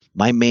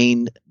my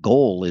main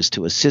goal is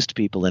to assist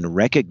people in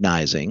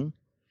recognizing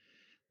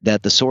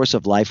that the source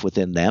of life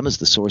within them is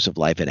the source of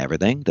life in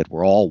everything, that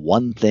we're all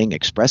one thing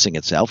expressing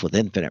itself with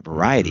infinite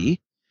variety,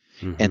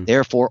 and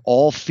therefore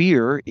all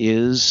fear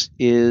is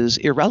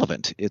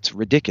irrelevant. It's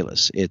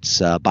ridiculous. It's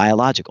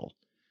biological.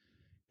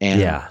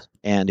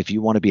 And if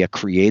you want to be a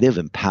creative,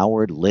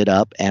 empowered, lit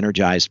up,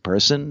 energized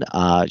person,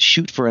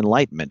 shoot for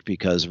enlightenment,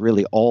 because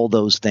really all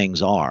those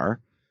things are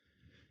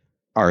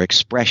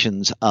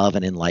expressions of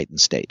an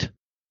enlightened state.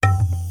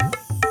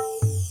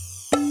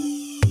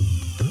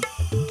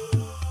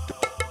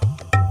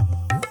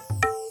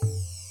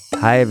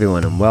 Hi,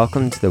 everyone, and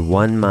welcome to the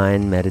One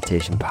Mind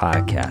Meditation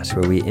Podcast,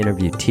 where we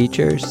interview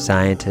teachers,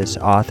 scientists,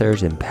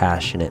 authors, and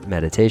passionate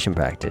meditation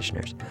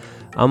practitioners.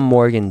 I'm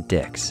Morgan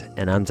Dix,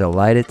 and I'm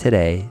delighted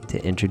today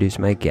to introduce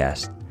my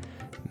guest,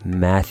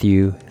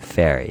 Matthew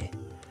Ferry.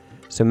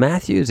 So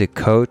Matthew is a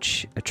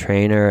coach, a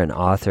trainer, an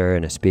author,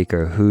 and a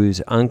speaker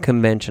whose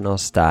unconventional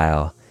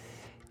style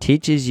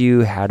teaches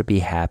you how to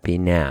be happy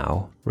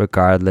now,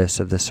 regardless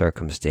of the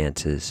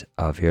circumstances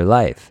of your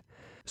life.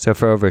 So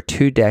for over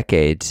 2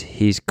 decades,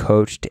 he's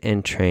coached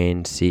and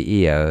trained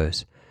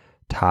CEOs,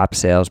 top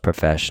sales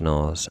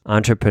professionals,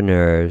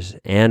 entrepreneurs,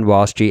 and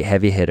Wall Street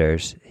heavy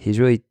hitters.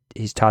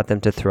 He's taught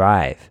them to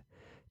thrive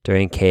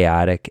during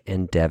chaotic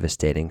and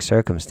devastating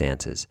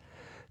circumstances.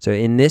 So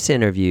in this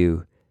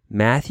interview,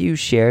 Matthew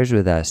shares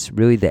with us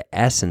really the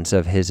essence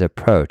of his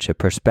approach, a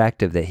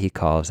perspective that he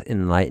calls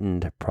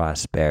enlightened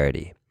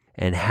prosperity,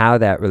 and how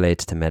that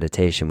relates to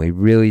meditation. We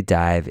really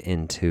dive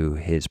into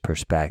his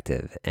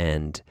perspective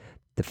and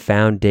the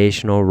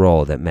foundational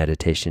role that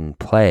meditation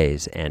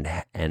plays and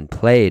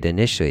played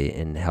initially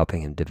in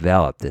helping him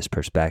develop this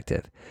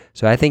perspective.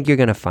 So I think you're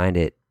going to find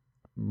it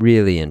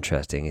really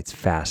interesting. It's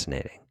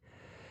fascinating.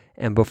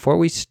 And before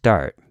we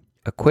start,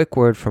 a quick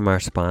word from our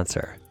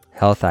sponsor,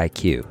 Health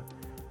IQ.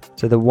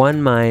 So the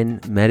One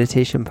Mind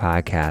Meditation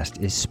Podcast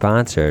is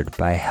sponsored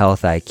by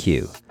Health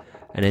IQ,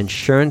 an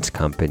insurance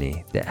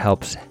company that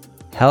helps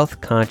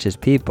health-conscious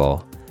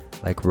people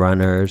like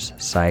runners,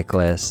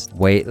 cyclists,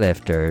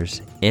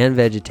 weightlifters, and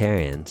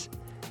vegetarians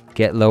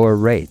get lower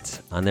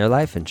rates on their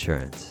life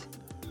insurance.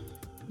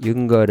 You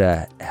can go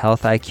to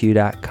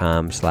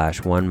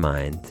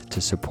healthiq.com/onemind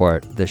to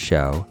support the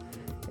show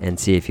and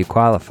see if you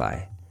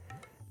qualify.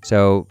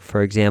 So,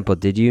 for example,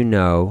 did you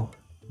know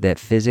that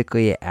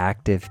physically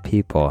active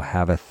people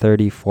have a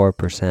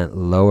 34%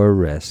 lower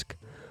risk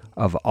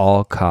of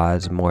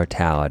all-cause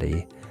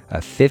mortality,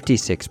 a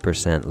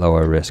 56%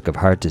 lower risk of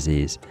heart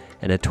disease,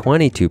 and a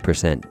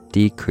 22%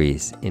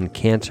 decrease in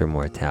cancer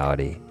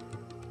mortality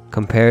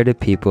compared to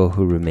people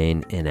who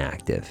remain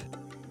inactive?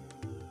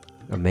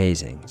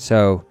 Amazing.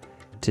 So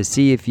to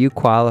see if you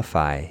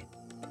qualify,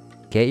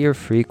 get your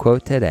free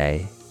quote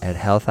today at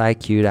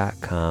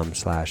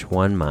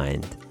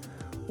healthiq.com/onemind,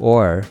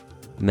 or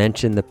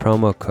mention the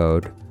promo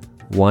code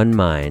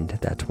ONEMIND,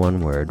 that's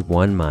one word,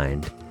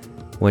 ONEMIND,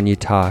 when you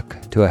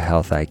talk to a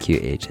Health IQ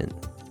agent.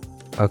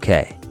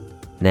 Okay,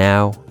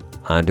 now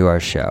on to our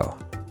show.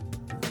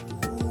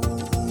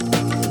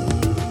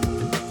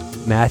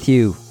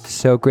 Matthew,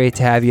 so great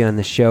to have you on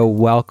the show.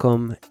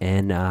 Welcome,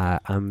 and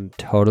I'm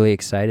totally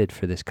excited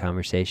for this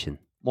conversation.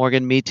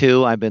 Morgan, me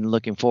too. I've been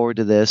looking forward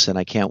to this, and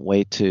I can't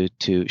wait to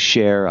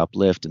share,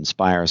 uplift,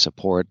 inspire,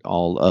 support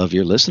all of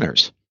your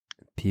listeners.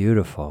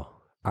 Beautiful.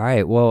 All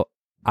right, well,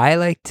 I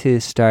like to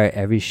start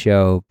every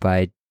show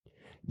by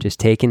just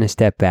taking a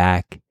step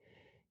back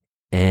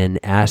and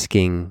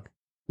asking,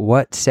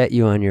 what set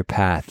you on your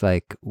path?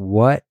 Like,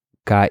 what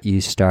got you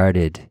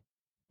started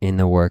in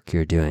the work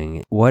you're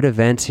doing? What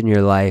events in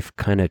your life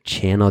kind of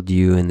channeled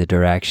you in the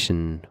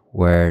direction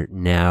where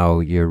now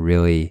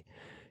you're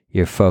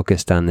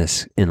focused on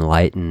this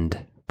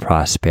enlightened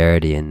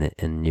prosperity,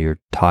 and you're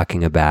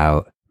talking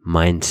about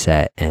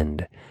mindset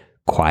and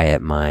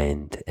quiet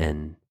mind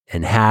and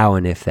how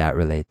and if that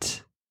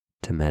relates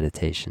to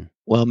meditation?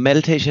 Well,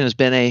 meditation has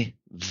been a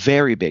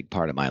very big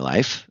part of my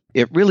life.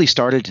 It really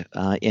started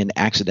in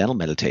accidental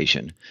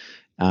meditation.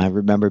 I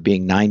remember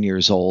being 9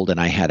 years old and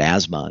I had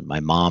asthma, and my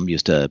mom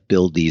used to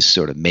build these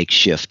sort of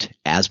makeshift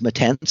asthma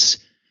tents.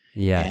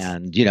 Yes.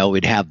 And,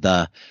 we'd have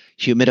the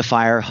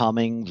humidifier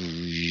humming,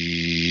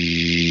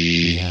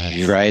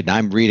 yes, right? And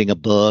I'm reading a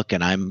book,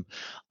 and I'm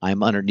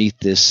underneath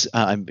this,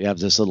 I have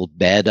this little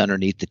bed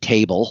underneath the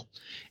table.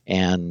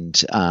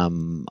 And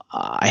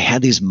I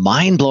had these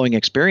mind-blowing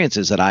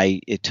experiences that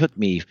it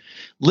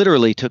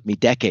literally took me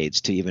decades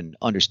to even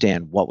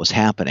understand what was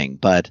happening.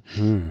 But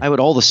I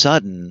would all of a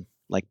sudden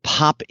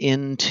pop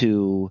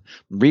into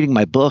reading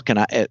my book, and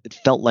it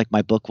felt like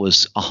my book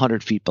was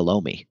 100 feet below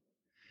me.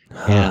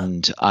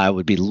 And I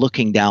would be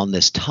looking down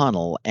this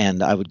tunnel,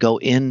 and I would go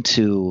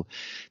into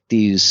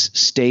these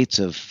states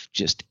of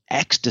just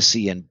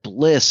ecstasy and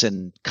bliss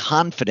and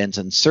confidence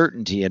and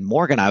certainty. And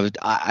Morgan, I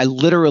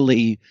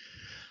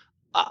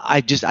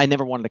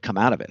never wanted to come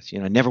out of it.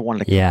 I never wanted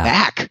to come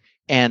back.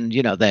 And,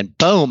 then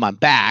boom, I'm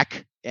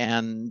back.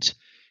 And,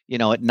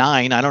 at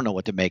 9, I don't know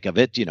what to make of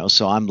it,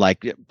 so I'm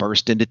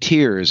burst into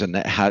tears, and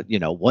how,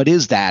 what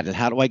is that? And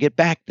how do I get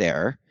back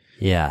there?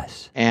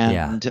 Yes.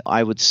 Yeah. And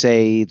I would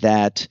say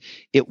that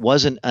it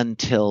wasn't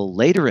until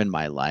later in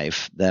my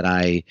life that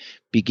I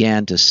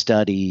began to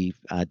study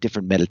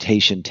different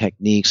meditation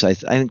techniques. I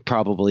think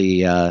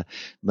probably the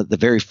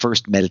very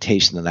first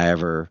meditation that I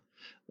ever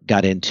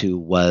got into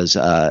was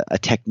a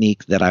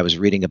technique that I was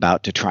reading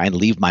about to try and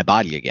leave my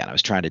body again.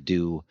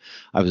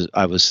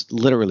 I was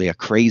literally a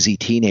crazy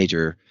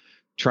teenager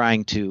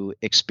trying to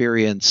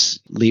experience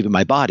leaving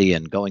my body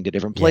and going to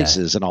different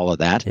places and all of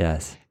that.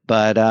 Yes.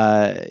 But,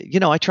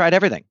 I tried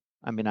everything.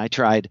 I mean, I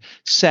tried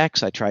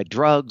sex, I tried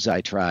drugs,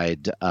 I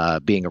tried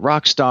being a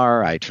rock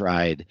star, I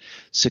tried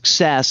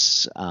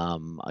success.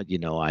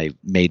 I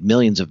made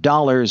millions of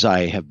dollars.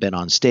 I have been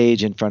on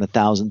stage in front of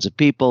thousands of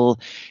people.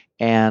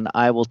 And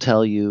I will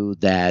tell you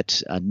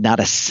that not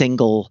a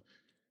single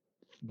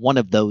one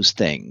of those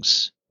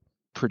things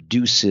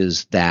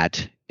produces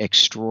that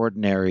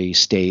extraordinary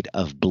state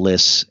of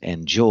bliss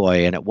and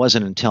joy. And it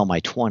wasn't until my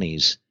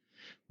 20s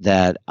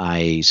that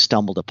I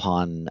stumbled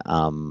upon,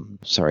 a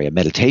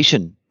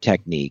meditation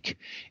technique.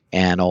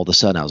 And all of a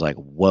sudden I was like,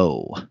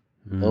 whoa,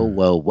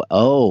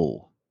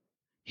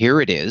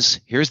 here it is.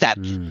 Here's that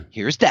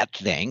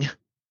thing.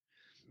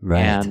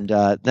 Right. And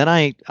then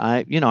I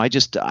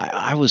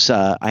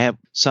have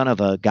son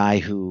of a guy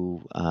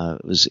who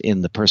was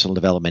in the personal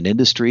development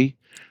industry.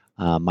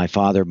 My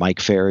father,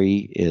 Mike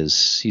Ferry,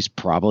 he's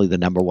probably the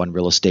number one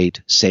real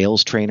estate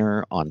sales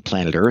trainer on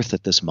planet Earth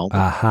at this moment.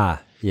 Aha.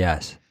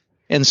 Yes.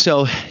 And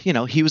so,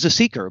 he was a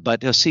seeker,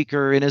 but a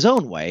seeker in his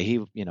own way.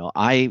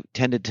 I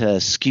tended to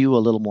skew a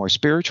little more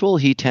spiritual.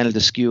 He tended to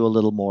skew a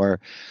little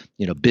more,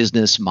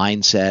 business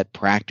mindset,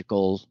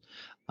 practical.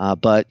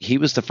 But he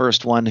was the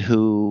first one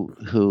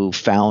who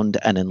found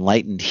an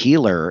enlightened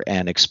healer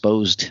and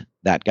exposed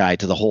that guy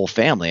to the whole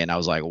family. And I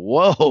was like,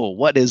 whoa,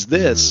 what is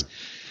this?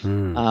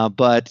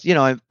 But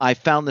I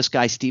found this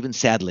guy, Stephen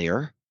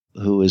Sadlier,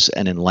 who is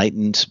an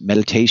enlightened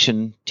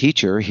meditation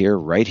teacher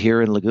right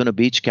here in Laguna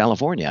Beach,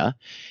 California.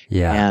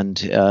 Yeah.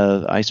 And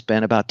I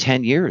spent about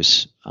 10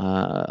 years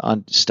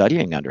on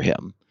studying under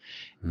him.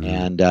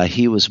 And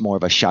he was more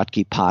of a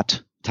Shakti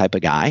Pat type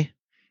of guy.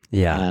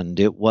 Yeah. And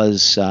it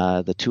was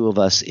the two of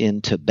us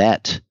in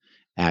Tibet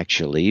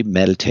actually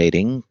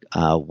meditating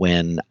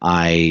when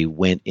I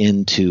went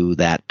into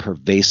that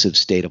pervasive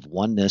state of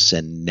oneness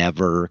and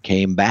never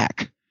came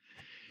back.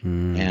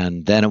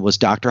 And then it was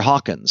Dr.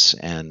 Hawkins,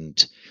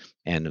 and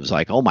it was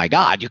like, oh my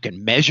God, you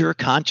can measure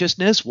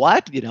consciousness?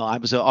 What? I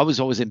was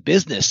always in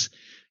business.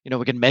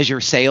 We can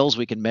measure sales,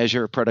 we can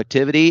measure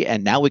productivity,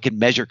 and now we can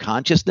measure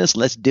consciousness.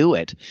 Let's do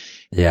it.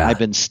 Yeah. I've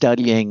been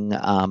studying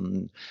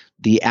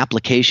the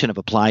application of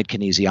applied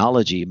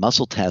kinesiology,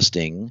 muscle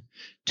testing,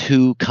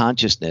 to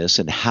consciousness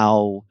and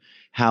how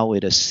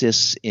it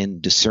assists in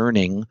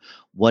discerning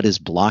what is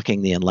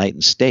blocking the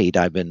enlightened state.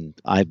 I've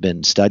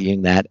been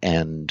studying that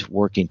and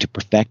working to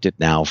perfect it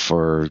now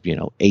for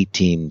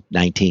 18,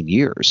 19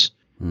 years.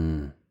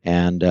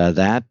 And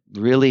that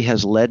really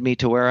has led me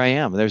to where I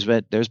am.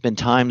 There's been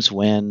times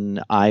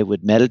when I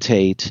would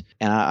meditate,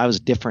 and I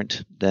was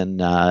different than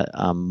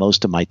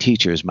most of my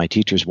teachers. My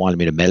teachers wanted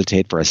me to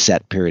meditate for a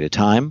set period of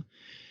time,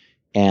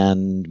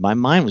 and my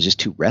mind was just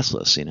too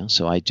restless,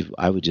 So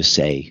I would just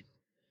say,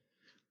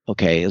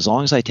 okay, as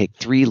long as I take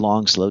 3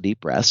 long, slow, deep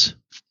breaths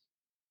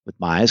with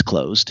my eyes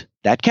closed,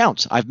 that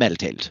counts. I've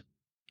meditated.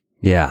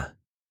 Yeah.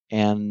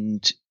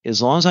 And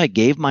as long as I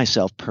gave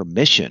myself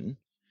permission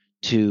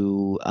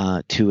to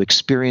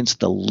experience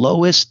the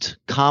lowest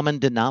common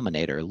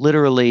denominator,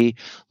 literally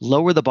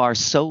lower the bar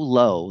so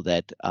low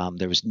that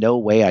there was no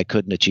way I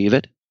couldn't achieve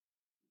it,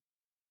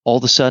 all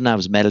of a sudden I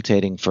was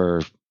meditating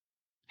for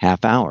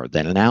half hour,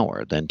 then an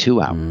hour, then 2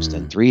 hours,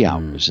 then 3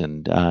 hours.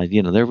 And,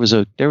 there was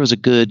a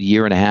good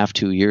year and a half,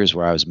 2 years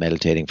where I was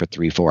meditating for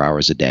 3-4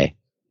 hours a day.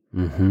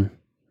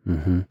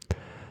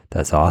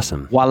 That's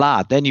awesome.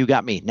 Voila. Then you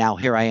got me. Now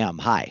here I am.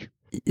 Hi.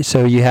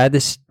 So you had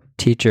this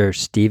teacher,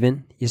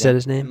 Stephen, you said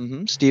his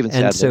name? Stephen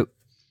Sadlier. And so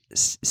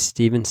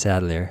Stephen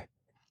Sadlier,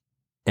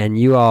 and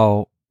you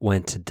all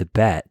went to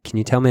Tibet. Can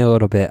you tell me a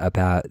little bit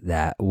about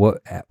that?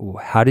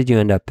 How did you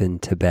end up in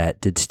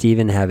Tibet? Did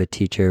Stephen have a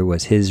teacher?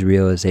 Was his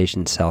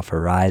realization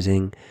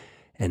self-arising?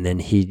 And then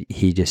he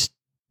just,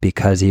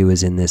 because he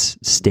was in this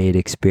state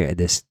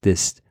experience,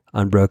 this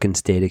unbroken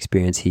state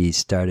experience, he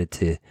started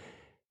to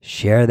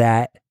share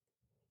that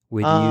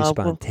with you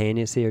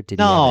spontaneously, or did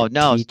he have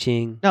a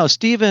teaching? No,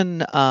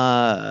 Stephen,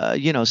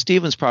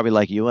 Stephen's probably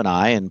like you and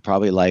I, and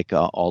probably like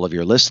all of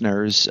your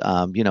listeners.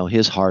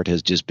 His heart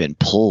has just been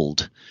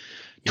pulled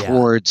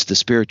towards the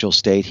spiritual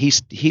state.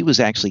 He was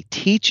actually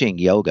teaching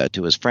yoga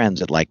to his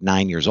friends at like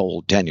 9 years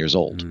old, 10 years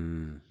old. I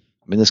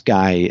mean, this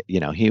guy,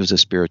 he was a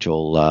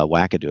spiritual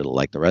wackadoodle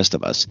like the rest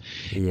of us.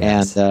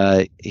 Yes.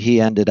 And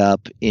he ended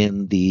up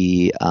in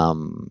the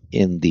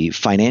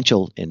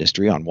financial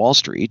industry on Wall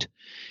Street,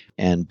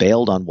 and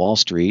bailed on Wall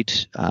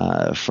Street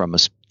from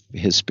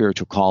his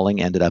spiritual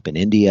calling, ended up in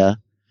India,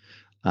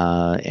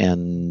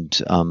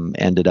 and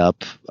ended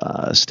up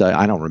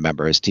I don't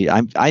remember his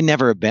I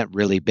never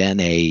really been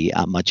a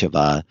much of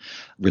a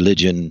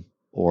religion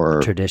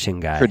or Tradition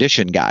guy.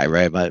 tradition guy,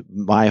 right?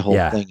 My whole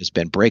Yeah. thing has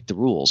been break the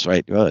rules,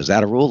 right? Oh, is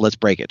that a rule? Let's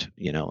break it,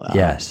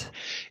 Yes.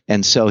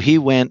 And so he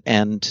went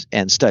and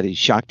studied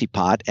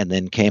Shaktipat and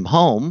then came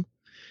home.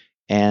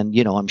 And,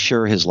 I'm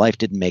sure his life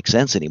didn't make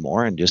sense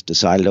anymore and just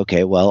decided,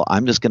 okay, well,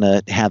 I'm just going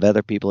to have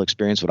other people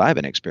experience what I've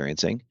been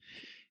experiencing.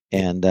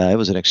 And it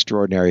was an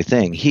extraordinary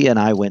thing. He and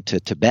I went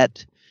to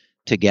Tibet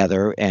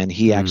together, and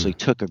he actually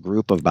took a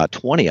group of about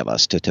 20 of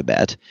us to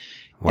Tibet.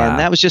 Wow. And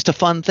that was just a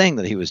fun thing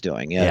that he was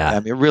doing. Yeah. I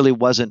mean, it really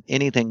wasn't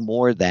anything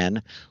more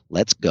than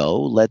let's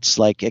go, let's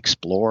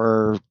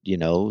explore,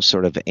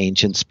 sort of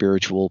ancient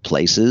spiritual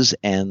places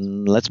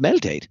and let's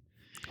meditate.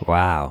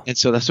 Wow. And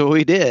so that's what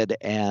we did.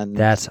 And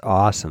that's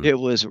awesome. It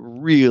was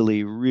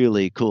really,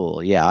 really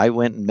cool. Yeah, I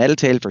went and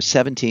meditated for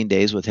 17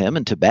 days with him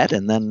in Tibet.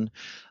 And then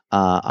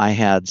I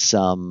had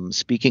some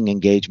speaking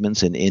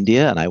engagements in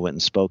India, and I went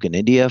and spoke in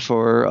India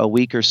for a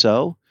week or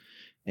so.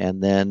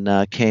 And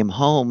then came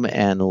home,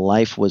 and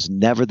life was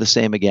never the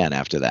same again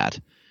after that.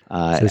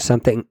 So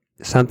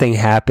something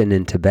happened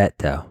in Tibet,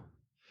 though.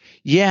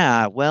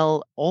 Yeah,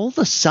 well, all of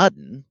a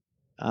sudden,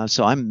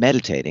 so I'm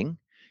meditating.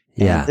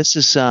 Yeah. And this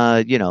is,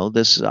 I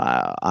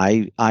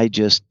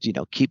just,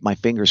 keep my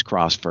fingers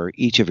crossed for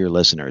each of your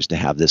listeners to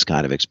have this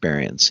kind of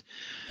experience.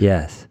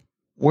 Yes.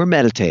 We're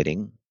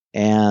meditating,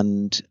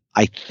 and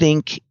I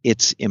think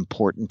it's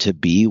important to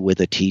be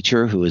with a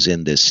teacher who is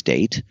in this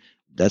state.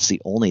 That's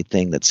the only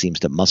thing that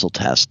seems to muscle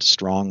test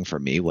strong for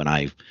me when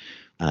I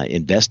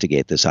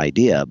investigate this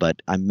idea.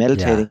 But I'm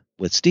meditating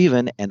with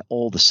Stephen, and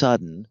all of a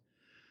sudden,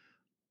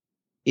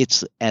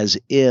 it's as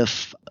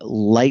if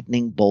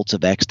lightning bolts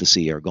of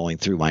ecstasy are going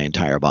through my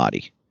entire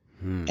body.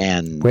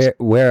 And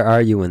where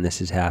are you when this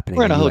is happening?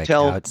 We're in a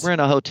hotel. We're in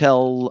a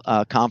hotel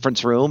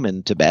conference room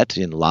in Tibet,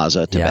 in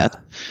Lhasa, Tibet.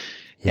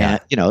 Yeah.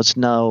 And, it's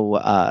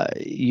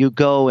you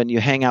go and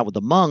you hang out with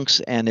the monks,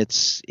 and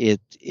it's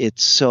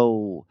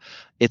so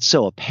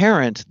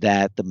apparent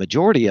that the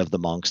majority of the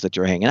monks that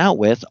you're hanging out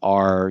with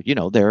are,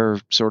 they're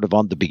sort of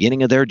on the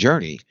beginning of their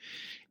journey.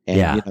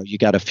 And, you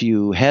got a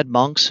few head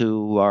monks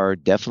who are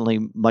definitely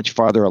much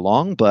farther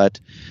along,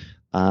 but,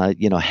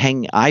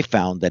 I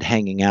found that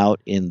hanging out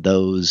in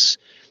those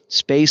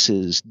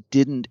spaces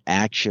didn't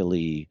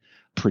actually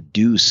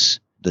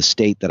produce the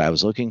state that I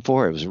was looking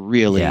for. It was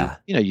really,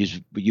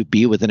 you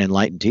be with an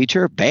enlightened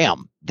teacher,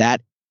 bam, that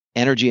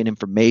energy and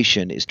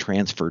information is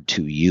transferred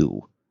to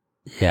you.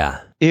 Yeah.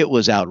 It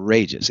was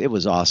outrageous. It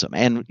was awesome.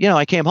 And,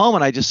 I came home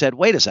and I just said,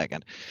 wait a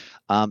second,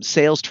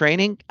 sales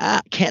training,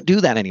 can't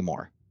do that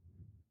anymore.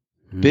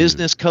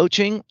 Business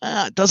coaching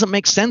doesn't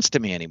make sense to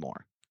me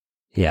anymore.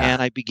 Yeah.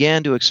 And I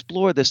began to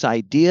explore this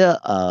idea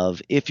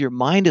of, if your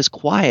mind is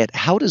quiet,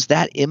 how does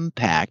that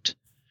impact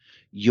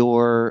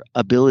your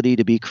ability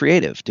to be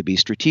creative, to be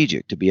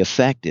strategic, to be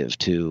effective,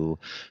 to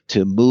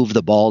move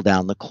the ball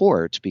down the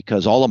court?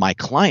 Because all of my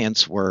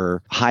clients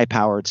were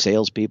high-powered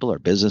salespeople or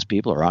business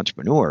people or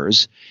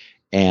entrepreneurs,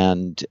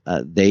 and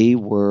they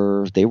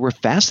were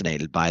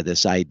fascinated by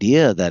this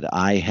idea that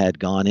I had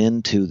gone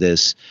into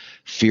this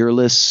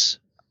fearless,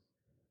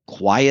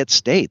 quiet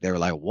state. They were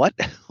like,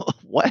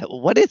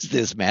 what is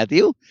this,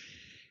 Matthew?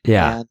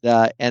 Yeah.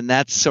 And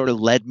that sort of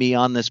led me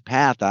on this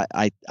path.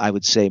 I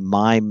would say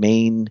my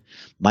main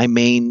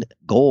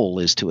goal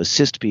is to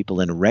assist people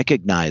in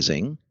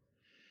recognizing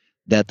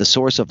that the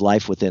source of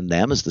life within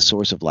them is the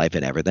source of life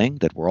in everything,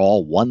 that we're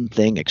all one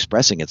thing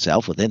expressing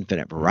itself with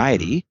infinite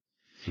variety.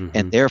 Mm-hmm.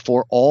 And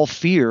therefore all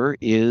fear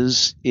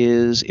is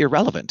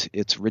irrelevant.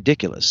 It's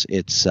ridiculous.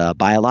 It's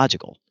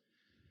biological.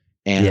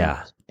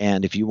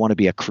 And if you want to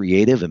be a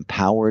creative,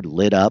 empowered,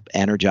 lit up,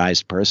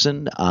 energized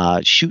person,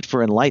 shoot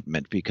for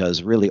enlightenment,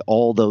 because really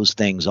all those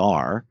things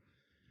are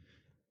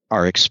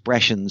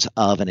expressions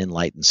of an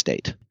enlightened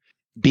state.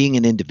 Being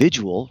an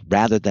individual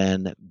rather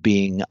than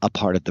being a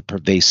part of the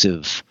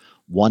pervasive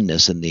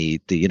oneness and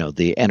the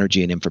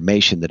energy and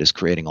information that is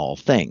creating all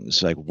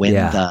things. Like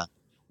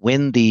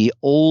when the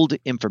old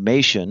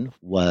information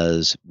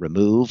was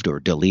removed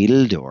or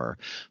deleted or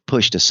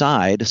pushed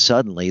aside,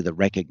 suddenly the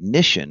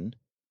recognition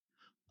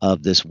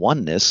of this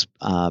oneness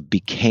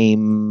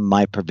became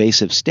my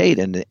pervasive state.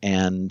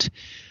 And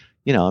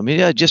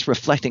just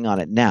reflecting on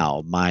it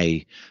now,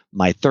 my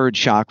third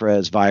chakra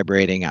is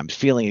vibrating. I'm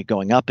feeling it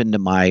going up into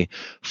my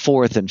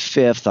fourth and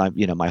fifth.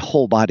 My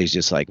whole body's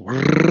just like,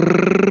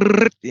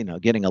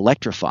 getting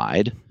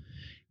electrified.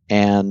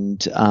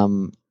 And,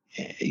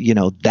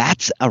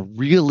 that's a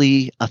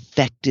really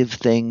effective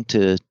thing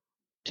to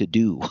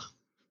do.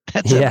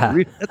 That's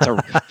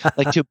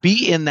like to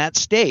be in that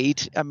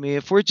state. I mean,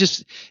 if we're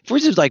just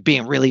like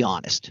being really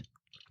honest,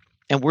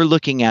 and we're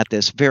looking at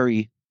this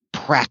very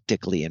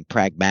practically and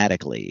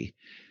pragmatically,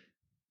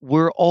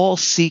 we're all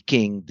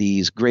seeking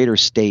these greater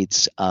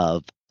states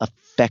of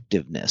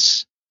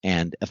effectiveness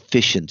and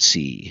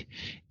efficiency.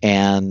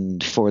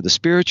 And for the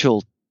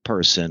spiritual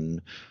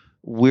person,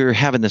 we're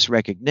having this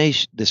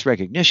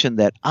recognition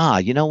that,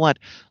 you know what?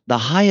 The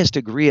highest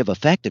degree of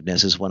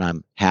effectiveness is when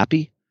I'm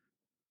happy,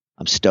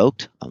 I'm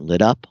stoked, I'm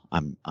lit up,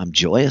 I'm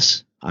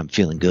joyous, I'm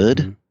feeling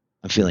good,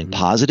 I'm feeling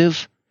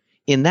positive.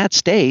 In that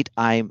state,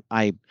 I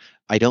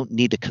I don't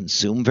need to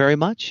consume very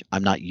much.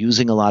 I'm not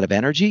using a lot of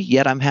energy,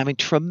 yet I'm having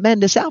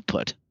tremendous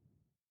output.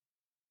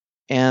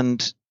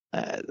 And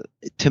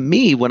to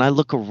me, when I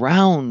look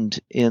around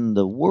in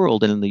the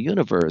world and in the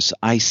universe,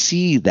 I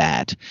see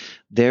that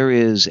there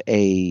is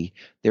a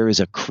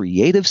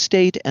creative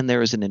state and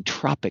there is an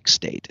entropic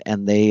state,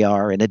 and they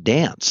are in a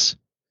dance.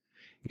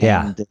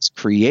 Yeah. And this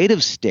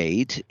creative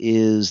state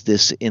is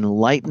this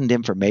enlightened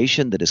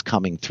information that is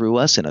coming through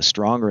us in a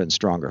stronger and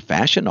stronger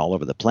fashion all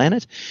over the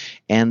planet.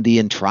 And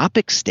the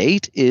entropic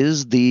state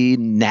is the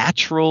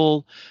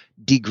natural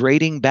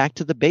degrading back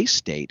to the base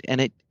state.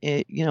 And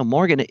it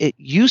Morgan, it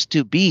used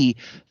to be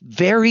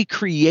very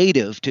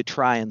creative to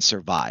try and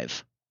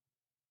survive.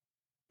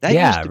 That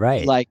used to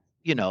be like,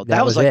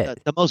 that was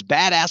like the most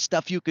badass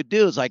stuff you could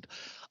do. Is like,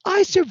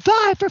 I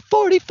survived for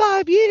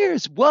 45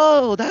 years.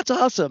 Whoa, that's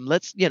awesome.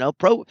 Let's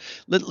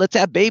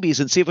have babies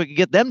and see if we can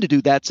get them to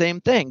do that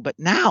same thing. But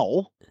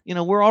now,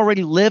 we're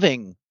already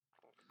living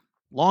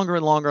longer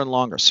and longer and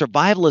longer.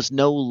 Survival is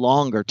no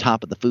longer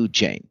top of the food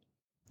chain.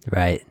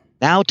 Right.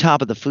 Now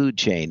top of the food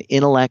chain,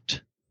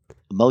 intellect,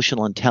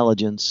 emotional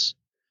intelligence,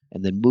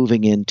 and then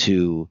moving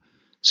into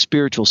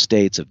spiritual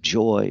states of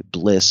joy,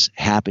 bliss,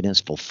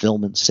 happiness,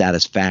 fulfillment,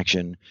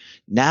 satisfaction.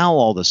 Now,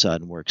 all of a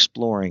sudden, we're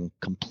exploring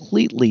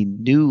completely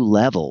new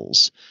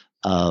levels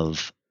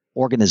of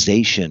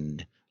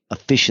organization,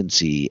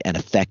 efficiency, and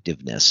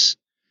effectiveness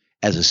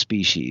as a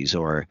species,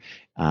 or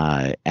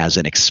as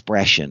an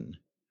expression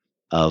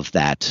of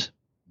that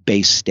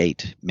base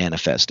state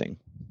manifesting.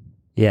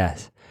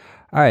 Yes.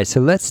 All right. So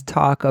let's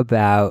talk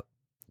about.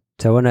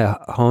 So I want to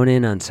hone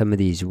in on some of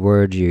these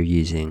words you're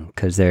using,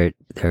 because they're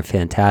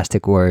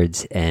fantastic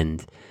words,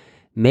 and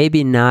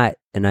maybe not.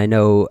 And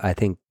I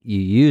think you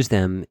use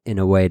them in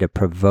a way to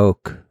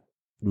provoke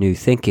new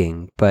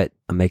thinking, but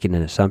I'm making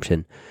an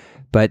assumption.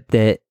 But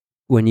that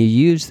when you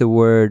use the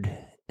word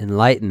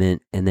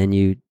enlightenment and then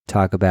you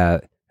talk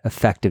about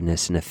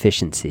effectiveness and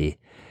efficiency,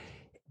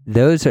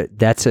 that's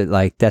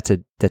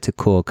a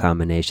cool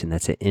combination.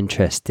 That's an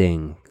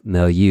interesting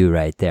milieu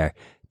right there.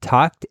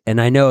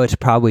 And I know it's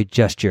probably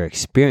just your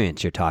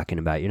experience you're talking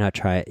about. You're not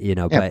trying,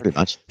 but pretty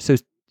much. So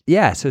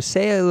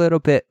say a little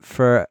bit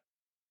for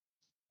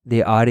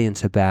the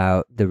audience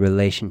about the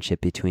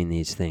relationship between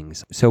these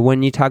things. So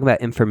when you talk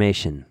about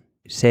information,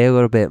 say a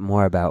little bit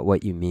more about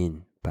what you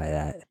mean by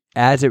that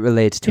as it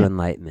relates to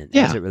enlightenment,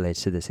 as it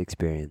relates to this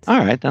experience. All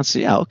right.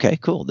 Okay,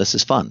 cool. This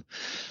is fun.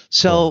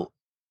 So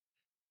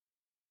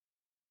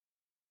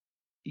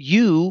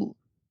you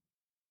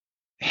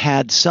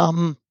had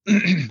some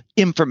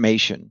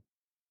information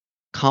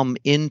come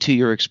into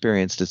your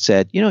experience that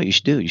said, you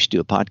should do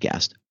a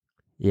podcast.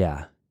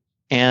 Yeah.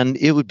 And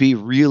it would be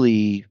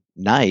really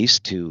nice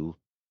to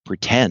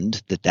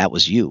pretend that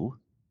was you.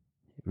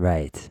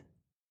 Right.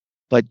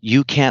 But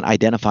you can't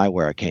identify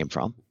where it came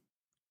from.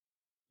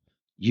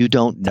 You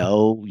don't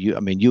know.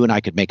 You and I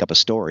could make up a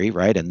story,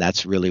 right? And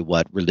that's really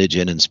what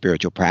religion and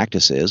spiritual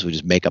practice is. We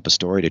just make up a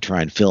story to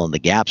try and fill in the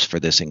gaps for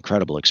this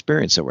incredible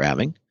experience that we're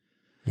having.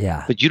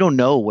 Yeah. But you don't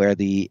know where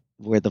the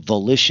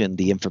volition,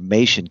 the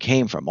information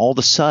came from. All of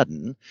a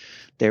sudden,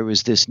 there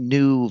was this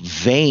new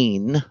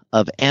vein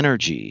of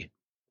energy.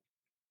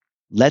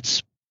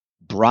 Let's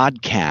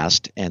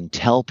broadcast and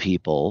tell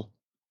people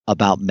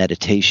about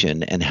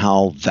meditation and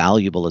how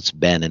valuable it's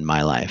been in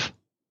my life.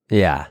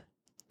 Yeah.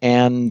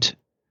 And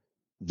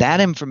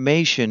that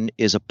information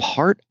is a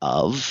part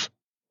of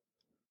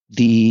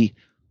the.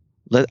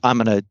 I'm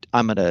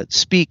gonna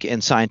speak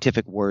in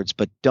scientific words,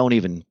 but don't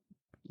even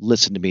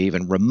listen to me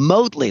even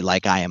remotely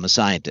like I am a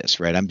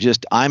scientist, right?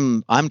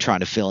 I'm trying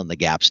to fill in the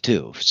gaps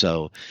too.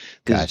 So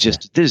this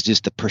is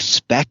just the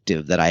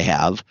perspective that I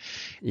have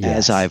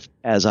as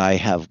I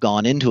have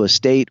gone into a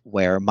state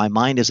where my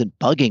mind isn't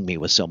bugging me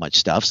with so much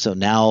stuff. So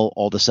now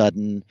all of a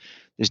sudden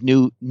there's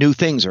new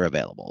things are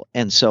available.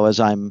 And so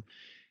as I'm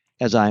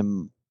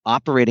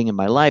operating in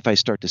my life, I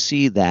start to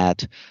see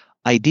that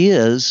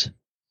ideas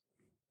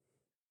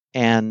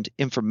and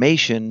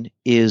information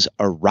is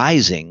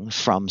arising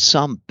from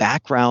some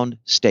background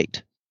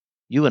state.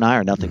 You and I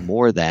are nothing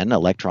more than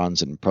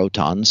electrons and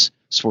protons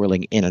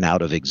swirling in and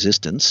out of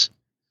existence.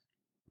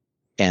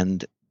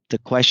 And the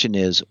question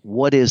is,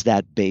 what is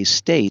that base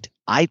state?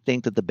 I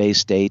think that the base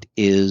state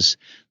is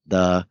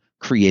the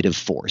creative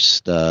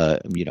force.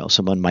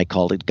 Someone might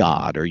call it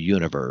God or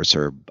universe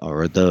or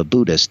the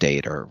Buddha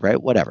state, or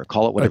right, whatever.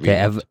 Call it whatever you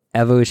want.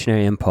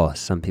 Evolutionary impulse,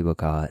 some people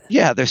call it.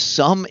 Yeah, there's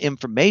some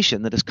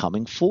information that is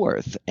coming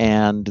forth,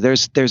 and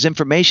there's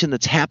information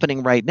that's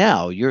happening right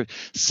now.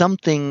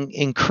 Something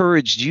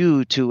encouraged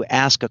you to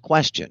ask a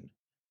question.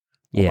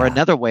 Yeah. Or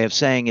another way of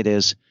saying it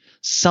is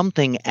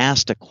something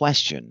asked a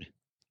question,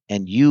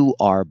 and you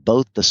are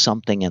both the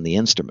something and the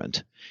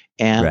instrument.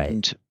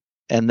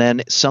 And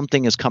then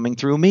something is coming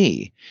through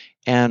me.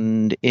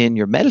 And in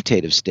your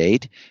meditative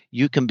state,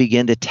 you can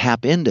begin to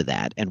tap into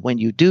that. And when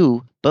you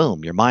do,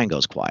 boom, your mind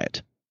goes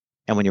quiet.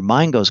 And when your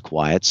mind goes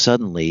quiet,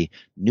 suddenly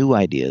new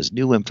ideas,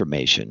 new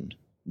information,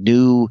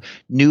 new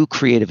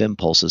creative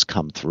impulses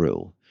come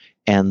through.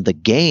 And the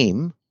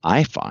game,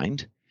 I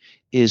find,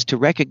 is to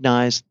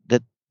recognize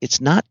that it's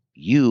not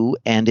you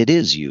and it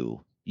is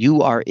you.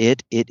 You are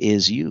it, it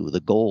is you. The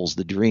goals,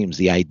 the dreams,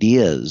 the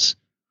ideas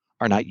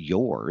are not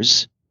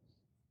yours.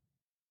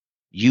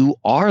 You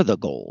are the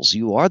goals,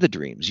 you are the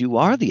dreams, you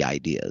are the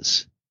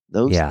ideas.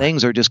 Those Yeah.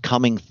 things are just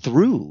coming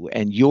through,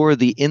 and you're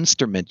the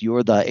instrument,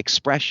 you're the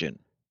expression.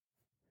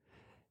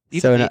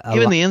 So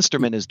Even the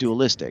instrument is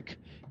dualistic.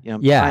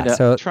 I'm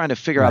yeah. trying to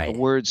figure out the Right.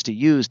 words to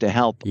use to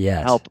help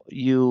Yes.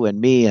 you and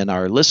me and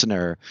our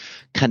listener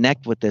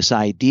connect with this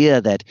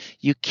idea that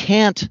you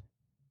can't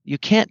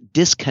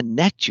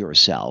disconnect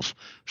yourself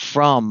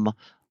from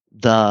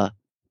the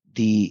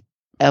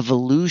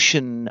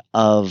evolution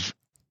of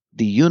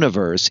the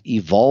universe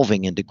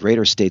evolving into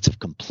greater states of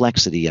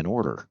complexity and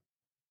order.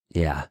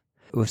 Yeah.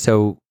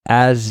 So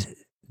as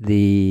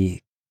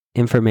the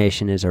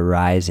information is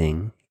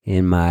arising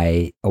in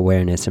my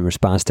awareness in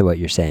response to what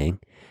you're saying,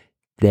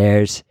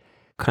 there's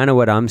kind of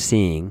what I'm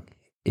seeing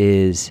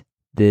is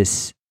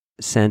this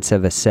sense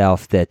of a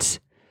self that's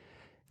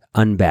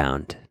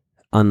unbound,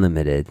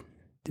 unlimited,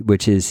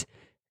 which is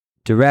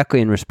directly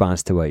in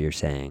response to what you're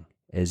saying,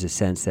 is a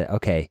sense that,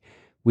 okay,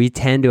 we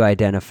tend to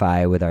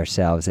identify with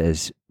ourselves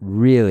as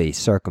really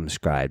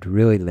circumscribed,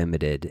 really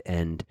limited,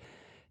 and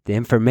the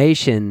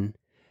information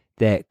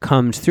that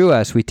comes through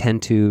us, we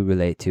tend to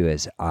relate to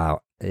as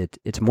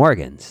it's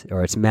Morgan's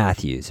or it's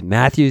Matthew's.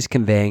 Matthew's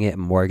conveying it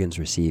and Morgan's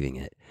receiving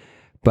it.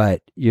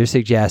 But you're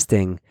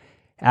suggesting,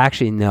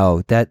 actually,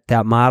 no,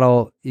 that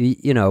model,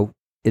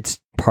 it's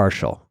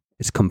partial.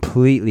 It's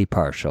completely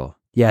partial.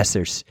 Yes,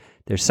 there's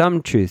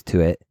some truth to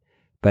it,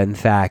 but in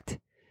fact,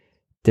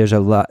 there's a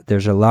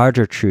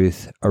larger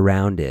truth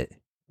around it,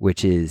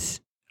 which is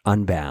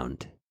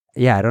unbound.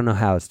 Yeah, I don't know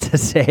how else to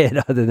say it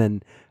other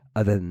than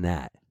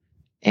that.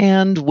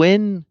 And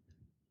when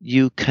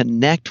you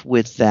connect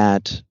with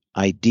that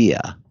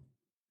idea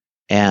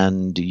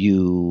and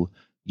you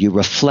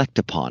reflect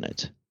upon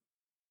it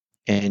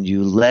and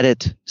you let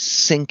it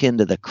sink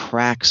into the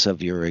cracks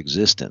of your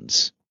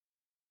existence,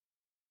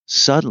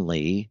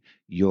 suddenly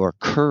your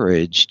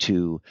courage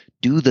to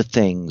do the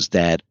things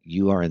that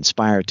you are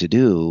inspired to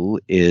do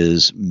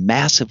is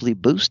massively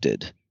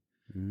boosted.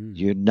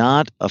 You're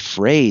not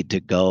afraid to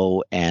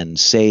go and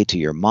say to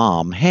your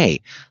mom,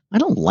 hey, I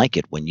don't like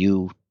it when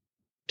you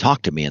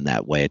talk to me in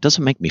that way. It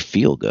doesn't make me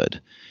feel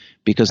good.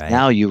 Because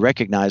now you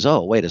recognize,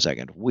 oh, wait a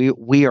second,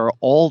 we are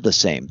all the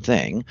same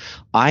thing.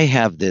 I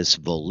have this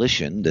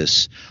volition,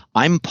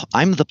 I'm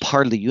the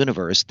part of the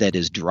universe that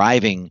is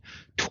driving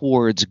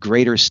towards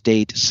greater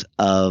states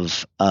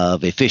of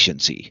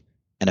efficiency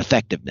and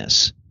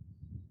effectiveness.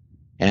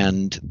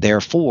 And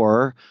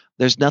therefore,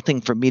 there's nothing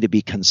for me to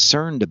be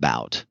concerned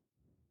about.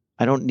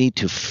 I don't need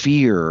to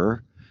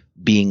fear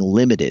being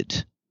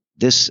limited.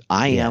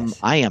 I am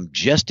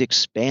just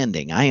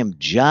expanding. I am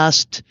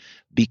just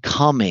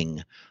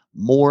becoming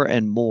more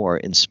and more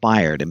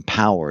inspired,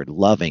 empowered,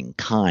 loving,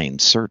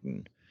 kind,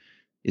 certain.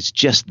 It's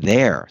just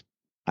there.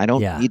 I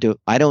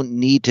don't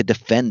need to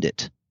defend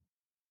it.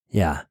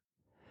 Yeah.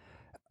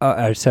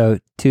 So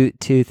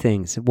two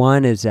things.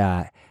 One is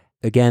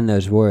again,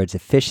 those words,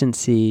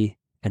 efficiency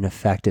and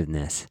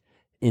effectiveness.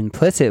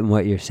 Implicit in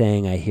what you're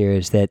saying, I hear,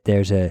 is that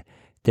there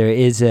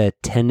is a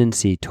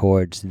tendency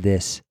towards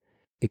this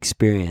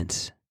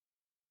experience,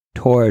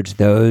 towards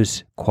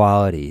those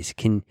qualities.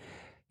 Can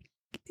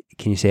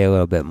you say a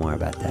little bit more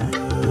about that?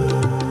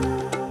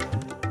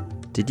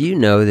 Did you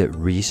know that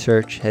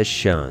research has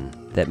shown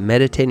that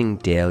meditating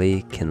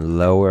daily can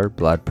lower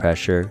blood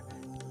pressure,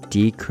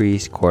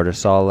 decrease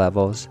cortisol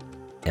levels,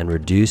 and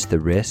reduce the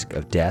risk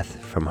of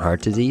death from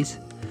heart disease?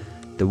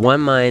 The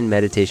One Mind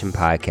Meditation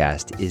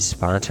Podcast is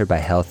sponsored by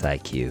Health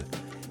IQ,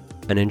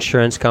 an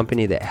insurance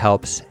company that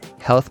helps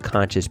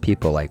health-conscious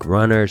people like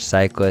runners,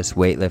 cyclists,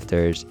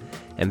 weightlifters,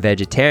 and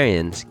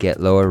vegetarians get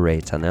lower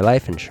rates on their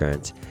life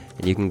insurance.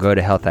 And you can go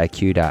to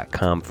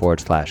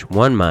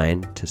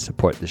healthiq.com/onemind to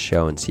support the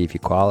show and see if you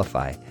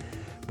qualify.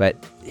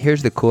 But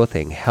here's the cool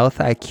thing. Health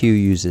IQ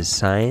uses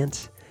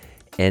science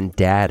and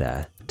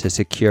data to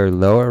secure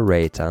lower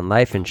rates on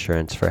life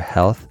insurance for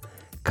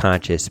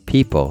health-conscious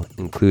people,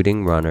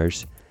 including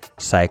runners,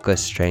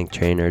 cyclists, strength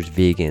trainers,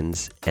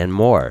 vegans, and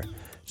more.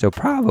 So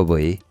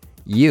probably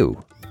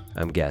you,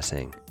 I'm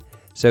guessing.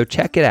 So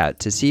check it out.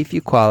 To see if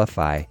you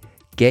qualify,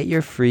 get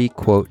your free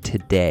quote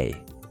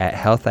today at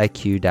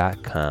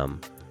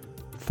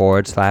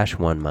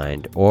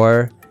healthiq.com/onemind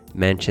or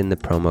mention the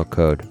promo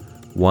code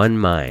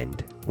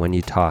ONEMIND when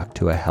you talk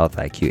to a Health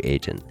IQ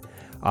agent.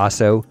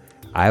 Also,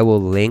 I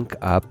will link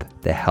up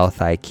the Health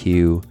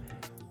IQ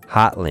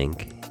hot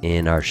link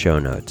in our show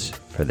notes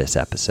for this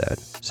episode.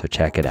 So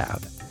check it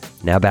out.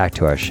 Now back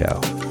to our show.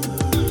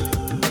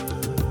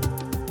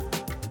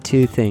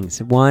 Two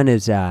things. One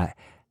is,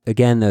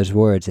 again, those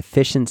words,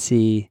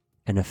 efficiency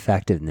and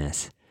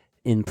effectiveness.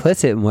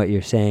 Implicit in what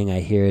you're saying,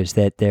 I hear, is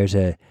that there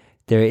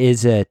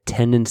is a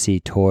tendency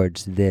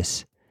towards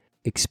this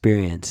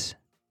experience,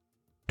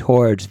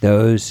 towards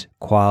those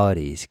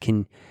qualities.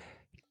 Can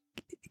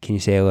you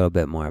say a little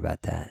bit more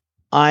about that?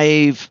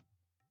 I've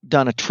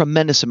done a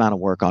tremendous amount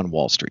of work on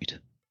Wall Street,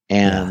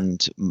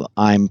 and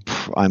I'm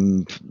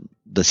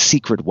the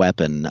secret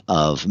weapon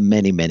of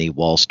many, many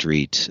Wall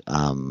Street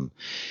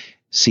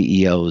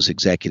CEOs,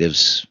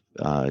 executives,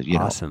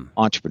 Awesome.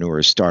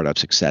 entrepreneurs,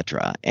 startups,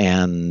 etc.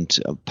 And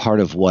part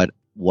of what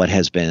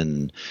has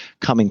been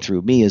coming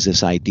through me is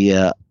this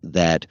idea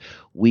that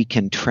we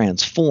can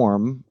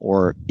transform,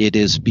 or it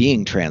is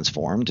being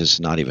transformed. It's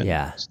not even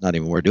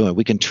what we're doing.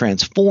 We can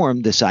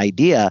transform this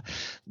idea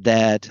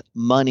that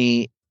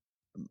money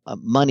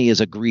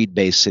is a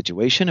greed-based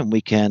situation, and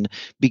we can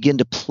begin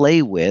to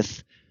play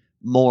with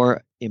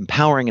more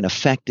empowering and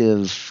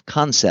effective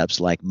concepts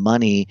like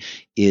money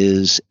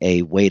is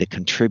a way to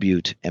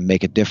contribute and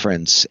make a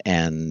difference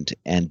and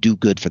do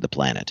good for the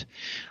planet.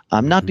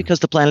 Not because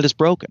the planet is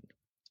broken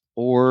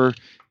or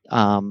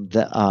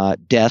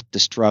death,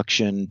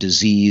 destruction,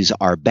 disease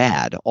are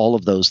bad. All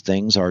of those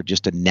things are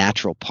just a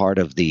natural part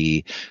of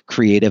the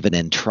creative and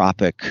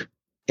entropic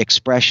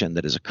expression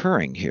that is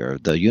occurring here.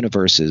 The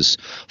universe is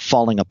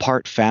falling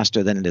apart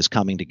faster than it is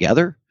coming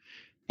together,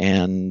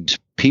 and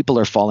people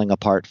are falling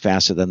apart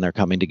faster than they're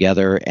coming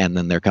together, and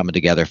then they're coming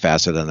together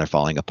faster than they're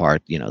falling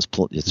apart.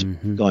 It's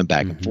going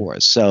back and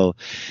forth. So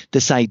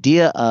this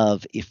idea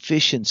of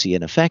efficiency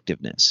and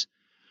effectiveness,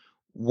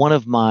 one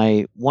of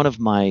my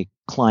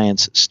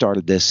clients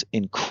started this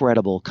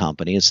incredible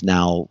company. It's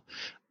now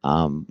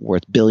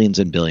worth billions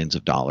and billions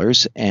of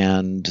dollars.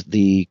 And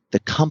the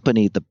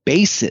company, the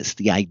basis,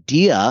 the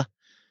idea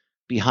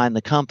behind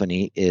the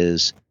company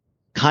is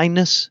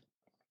kindness,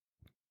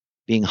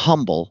 being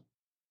humble,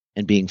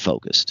 and being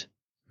focused.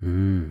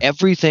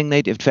 Everything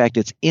in fact,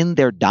 it's in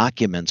their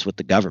documents with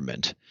the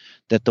government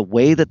that the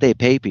way that they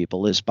pay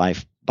people is by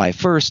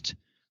first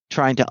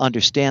trying to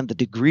understand the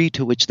degree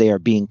to which they are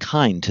being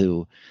kind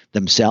to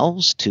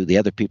themselves, to the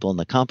other people in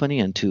the company,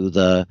 and to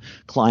the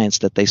clients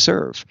that they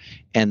serve,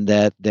 and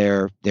that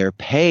their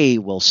pay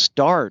will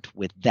start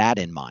with that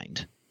in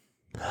mind.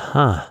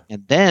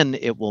 And then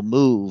it will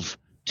move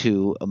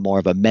to a more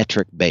of a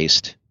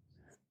metric-based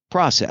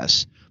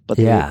process.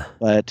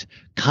 But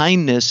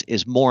kindness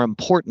is more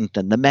important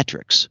than the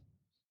metrics.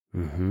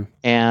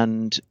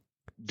 And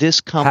this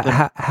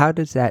company... How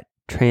does that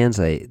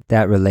translate,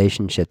 that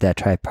relationship, that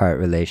tripart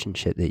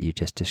relationship that you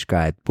just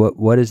described?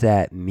 What does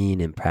that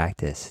mean in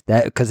practice?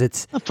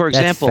 Because for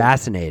example, that's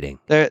fascinating.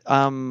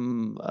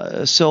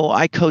 So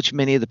I coach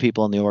many of the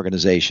people in the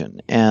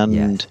organization,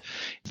 and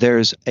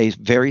there's a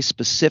very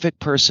specific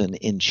person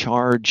in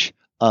charge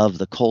of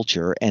the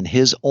culture, and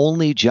his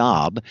only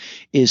job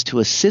is to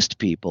assist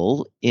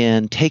people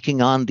in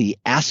taking on the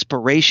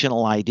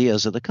aspirational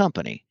ideas of the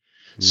company.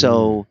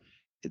 So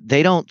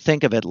they don't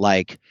think of it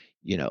like,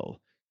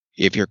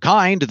 if you're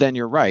kind, then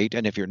you're right,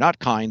 and if you're not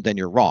kind, then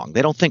you're wrong.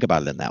 They don't think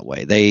about it in that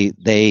way.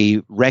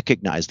 They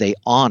recognize, they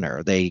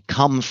honor, they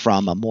come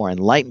from a more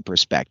enlightened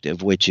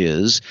perspective, which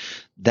is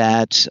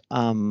that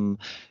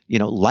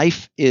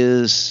life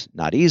is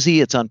not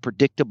easy, it's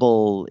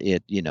unpredictable,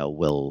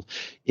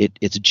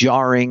 it's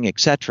jarring,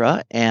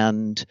 etc.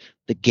 And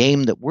the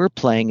game that we're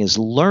playing is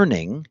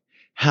learning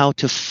how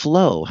to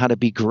flow, how to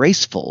be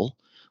graceful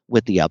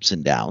with the ups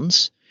and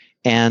downs,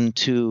 and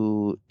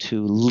to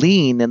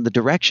lean in the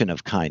direction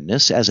of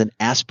kindness as an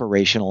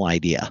aspirational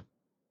idea.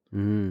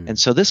 And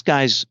so this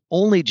guy's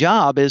only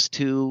job is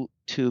to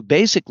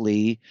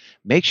basically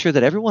make sure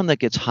that everyone that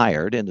gets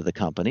hired into the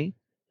company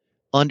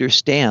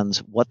understands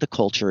what the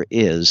culture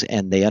is,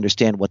 and they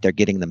understand what they're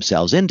getting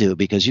themselves into.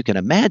 Because you can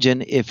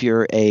imagine, if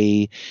you're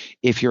a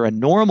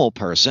normal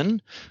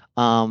person,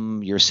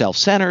 you're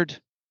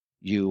self-centered,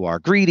 you are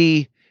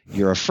greedy,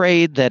 you're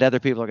afraid that other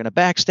people are going to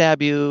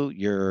backstab you,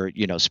 you're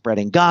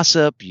spreading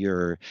gossip,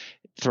 you're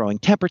throwing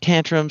temper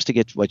tantrums to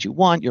get what you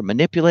want, you're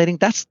manipulating.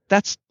 That's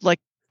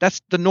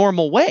the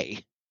normal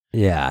way.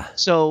 Yeah.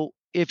 So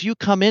if you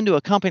come into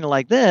a company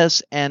like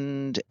this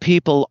and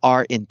people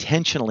are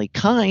intentionally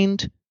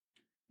kind,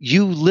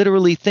 you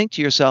literally think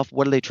to yourself,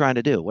 what are they trying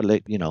to do? What are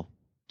they,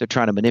 they're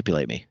trying to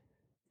manipulate me.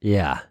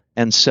 Yeah.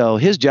 And so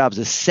his job is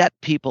to set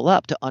people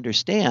up to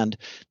understand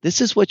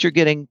this is what you're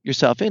getting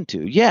yourself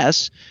into.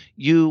 Yes,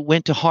 you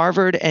went to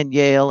Harvard and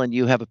Yale and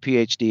you have a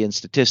PhD in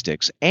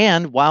statistics.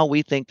 And while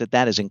we think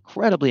that is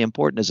incredibly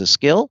important as a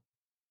skill,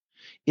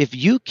 if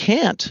you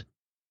can't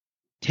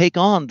take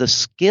on the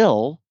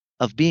skill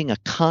of being a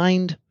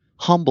kind,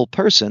 humble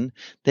person,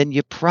 then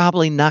you're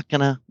probably not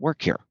going to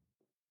work here.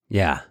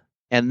 Yeah.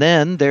 And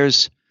then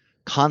there's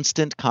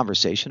constant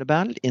conversation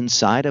about it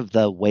inside of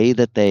the way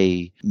that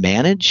they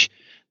manage.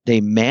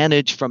 They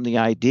manage from the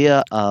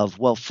idea of,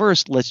 well,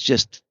 first, let's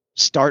just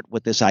start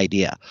with this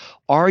idea.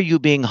 Are you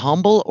being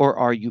humble or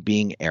are you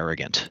being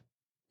arrogant?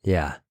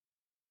 Yeah.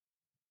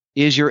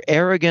 Is your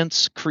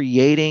arrogance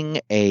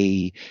creating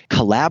a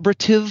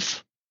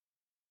collaborative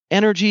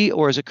energy,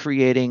 or is it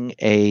creating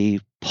a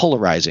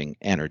polarizing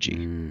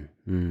energy?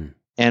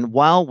 And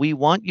while we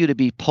want you to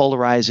be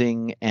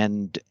polarizing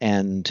and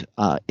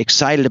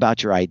excited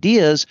about your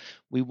ideas,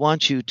 we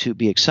want you to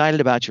be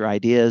excited about your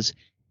ideas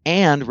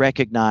and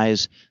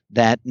recognize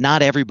that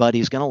not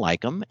everybody's going to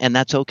like them, and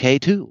that's okay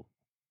too.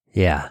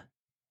 Yeah.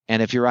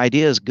 And if your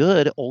idea is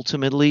good,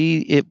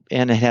 ultimately,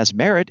 and it has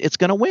merit, it's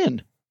going to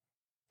win.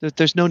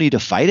 There's no need to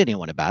fight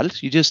anyone about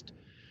it. You just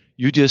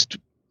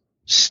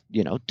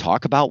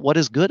talk about what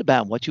is good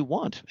about what you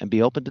want and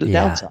be open to the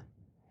Yeah. downside.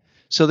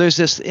 So there's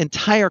this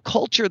entire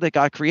culture that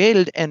got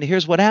created, and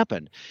here's what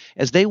happened.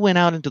 As they went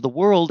out into the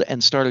world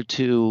and started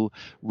to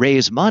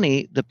raise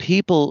money, the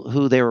people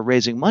who they were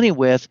raising money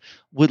with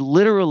would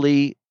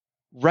literally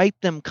write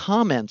them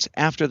comments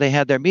after they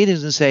had their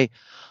meetings and say,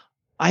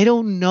 I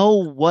don't know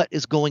what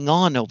is going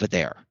on over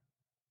there,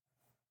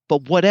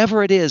 but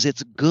whatever it is,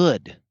 it's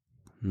good.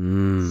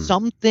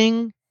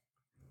 Something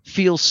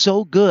feels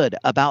so good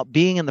about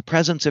being in the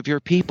presence of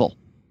your people.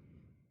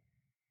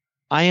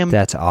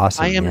 That's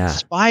awesome. I am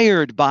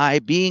inspired by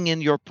being in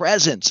your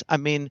presence. I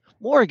mean,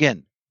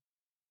 Morgan,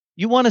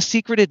 you want a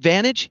secret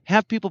advantage?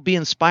 Have people be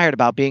inspired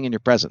about being in your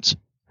presence.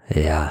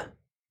 Yeah.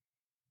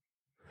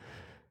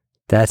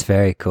 That's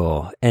very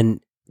cool.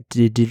 And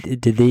did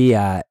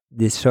the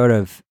this sort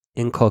of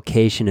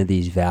inculcation of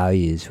these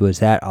values, was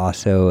that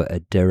also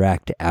a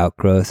direct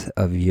outgrowth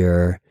of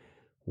your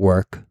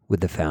work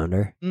with the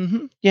founder?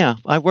 Mm-hmm. Yeah,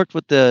 I worked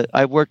with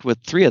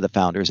 3 of the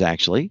founders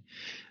actually.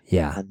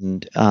 Yeah.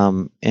 And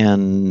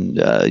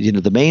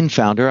the main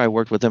founder, I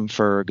worked with him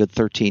for a good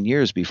 13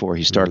 years before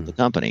he started the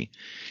company.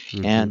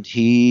 Mm-hmm. And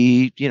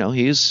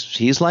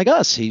he's like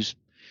us.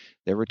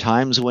 There were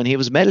times when he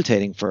was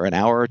meditating for an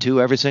hour or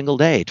 2 every single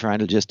day, trying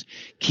to just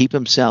keep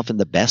himself in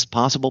the best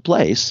possible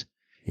place.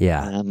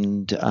 Yeah.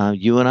 And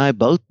you and I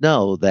both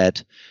know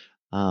that,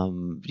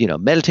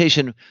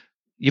 meditation,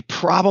 you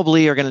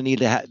probably are going to need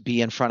to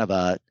be in front of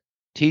a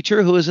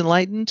teacher who is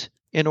enlightened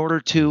in order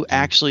to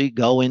actually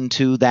go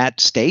into that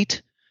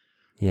state.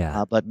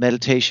 Yeah. But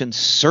meditation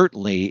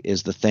certainly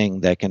is the thing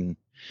that can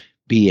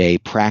be a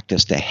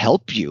practice to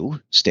help you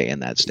stay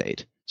in that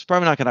state. It's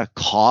probably not going to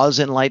cause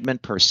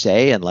enlightenment per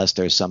se, unless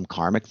there's some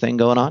karmic thing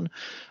going on.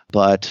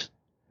 But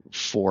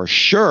for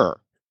sure,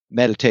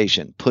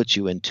 meditation puts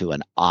you into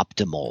an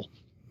optimal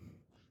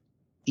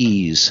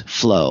ease,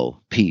 flow,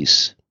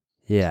 peace.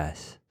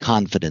 Yes.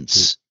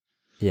 Confidence.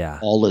 Yeah.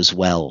 All is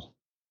well.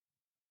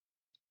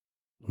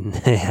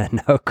 Yeah,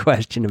 no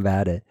question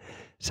about it.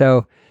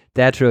 So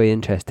that's really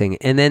interesting.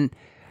 And then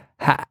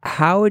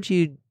how would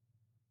you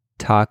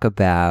talk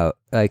about,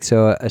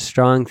 so a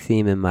strong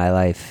theme in my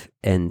life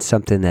and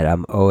something that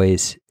I'm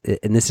always,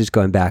 and this is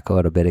going back a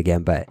little bit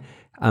again, but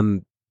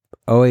I'm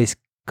always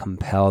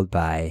compelled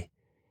by,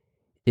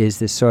 is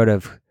this sort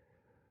of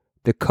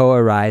the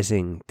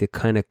co-arising, the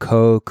kind of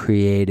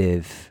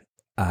co-creative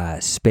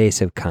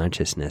space of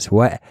consciousness.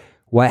 What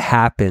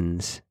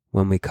happens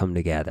when we come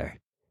together?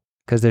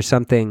 Because there's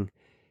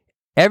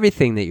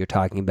everything that you're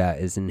talking about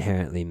is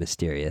inherently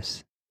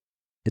mysterious.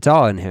 It's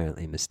all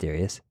inherently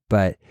mysterious,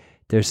 but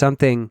there's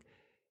something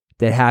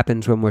that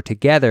happens when we're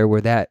together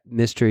where that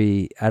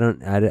mystery,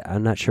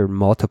 I'm not sure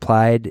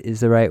multiplied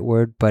is the right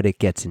word, but it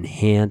gets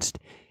enhanced.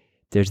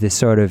 There's this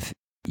sort of,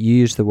 you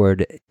used the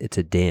word, it's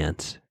a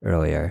dance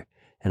earlier,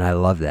 and I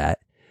love that.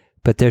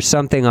 But there's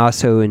something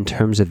also in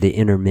terms of the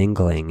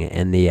intermingling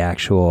and the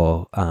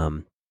actual,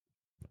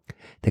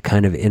 the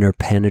kind of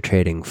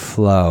interpenetrating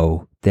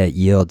flow that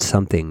yields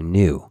something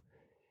new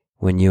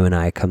when you and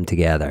I come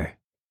together.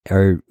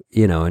 Or,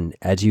 and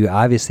as you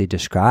obviously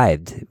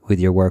described with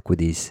your work with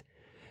these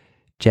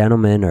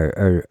gentlemen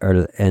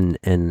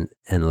and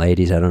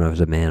ladies, I don't know if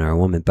it's a man or a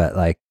woman, but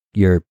like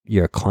your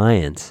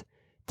clients,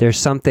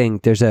 there's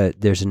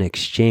an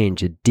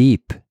exchange, a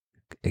deep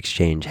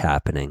exchange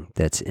happening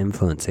that's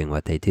influencing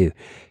what they do.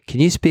 Can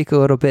you speak a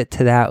little bit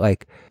to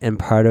that? And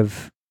part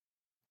of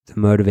the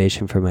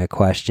motivation for my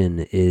question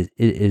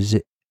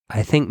is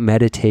I think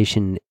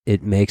meditation,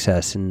 it makes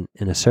us in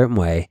a certain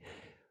way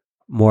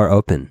more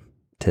open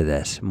to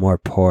this, more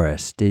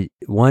porous. Do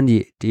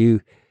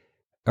you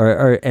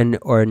or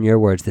in your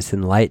words, this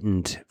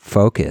enlightened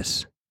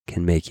focus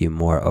can make you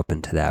more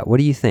open to that? What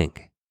do you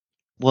think?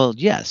 Well,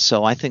 yes.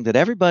 So I think that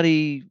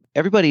everybody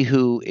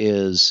who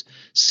is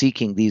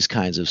seeking these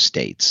kinds of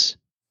states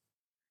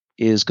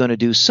is going to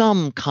do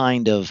some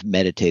kind of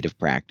meditative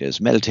practice,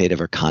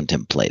 meditative or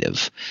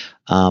contemplative.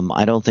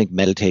 I don't think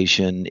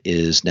meditation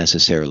is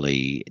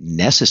necessarily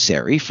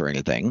necessary for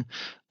anything,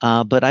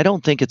 but I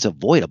don't think it's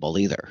avoidable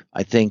either.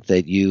 I think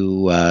that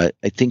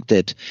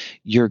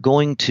you're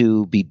going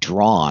to be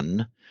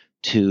drawn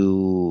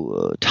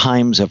to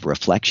times of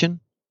reflection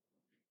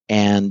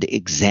and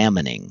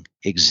examining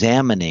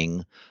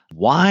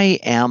why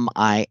am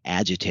I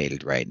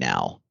agitated right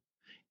now?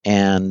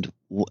 And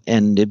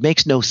it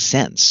makes no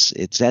sense.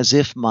 It's as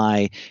if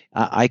I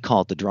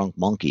call it the drunk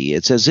monkey.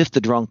 It's as if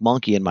the drunk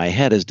monkey in my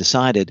head has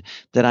decided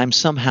that I'm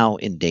somehow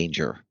in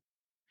danger.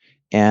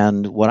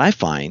 And what I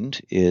find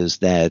is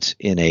that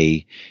in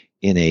a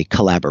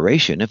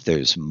collaboration, if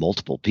there's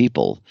multiple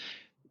people,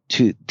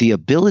 to the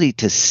ability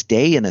to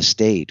stay in a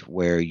state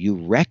where you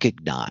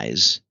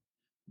recognize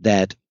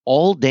that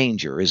all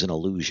danger is an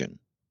illusion,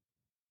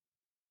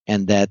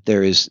 and that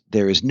there is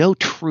no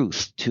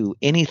truth to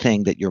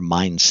anything that your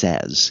mind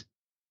says.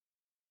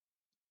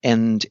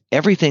 And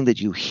everything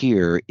that you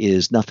hear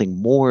is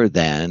nothing more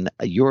than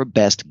your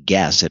best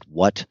guess at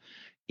what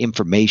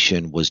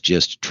information was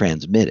just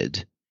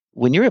transmitted.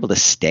 when you're able to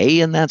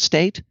stay in that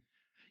state,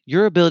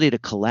 your ability to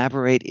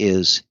collaborate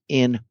is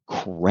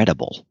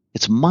incredible.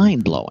 It's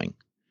mind-blowing.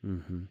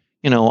 Mm-hmm.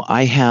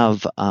 I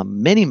have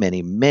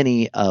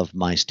many of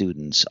my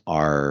students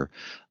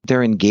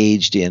they're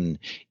engaged in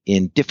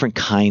different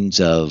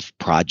kinds of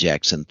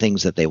projects and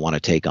things that they want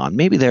to take on.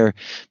 Maybe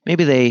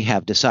they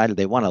have decided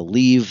they want to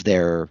leave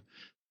their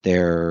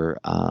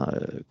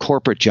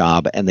corporate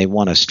job and they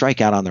want to strike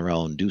out on their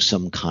own, do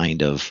some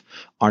kind of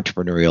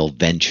entrepreneurial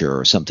venture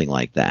or something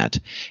like that.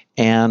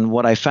 And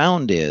what I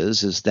found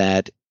is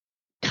that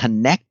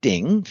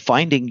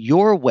finding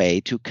your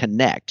way to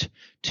connect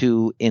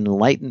to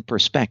enlightened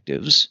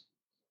perspectives,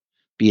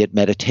 be it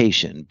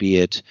meditation, be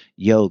it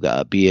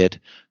yoga, be it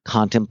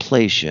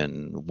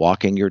contemplation,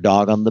 walking your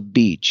dog on the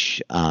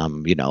beach,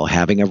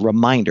 having a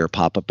reminder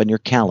pop up in your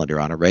calendar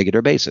on a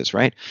regular basis,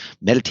 right?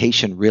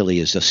 Meditation really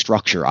is a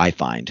structure I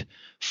find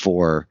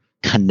for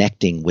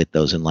connecting with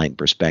those enlightened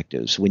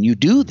perspectives. When you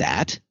do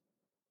that,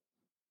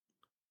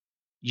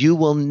 you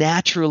will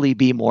naturally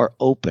be more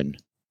open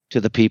to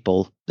the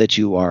people that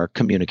you are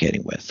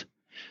communicating with.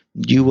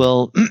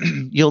 You'll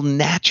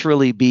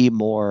naturally be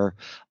more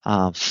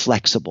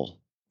flexible.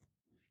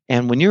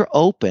 And when you're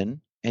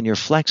open and you're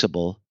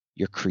flexible,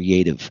 you're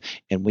creative.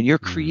 And when you're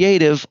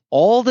creative,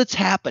 all that's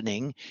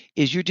happening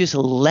is you're just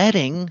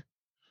letting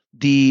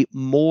the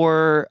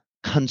more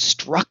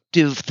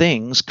constructive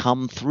things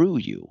come through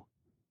you.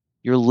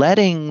 You're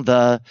letting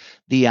the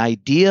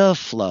idea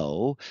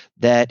flow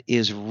that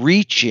is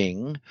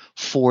reaching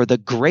for the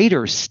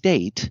greater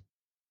state.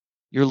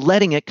 You're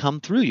letting it come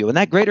through you. And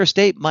that greater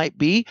state might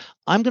be,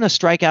 I'm going to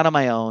strike out on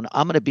my own.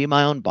 I'm going to be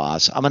my own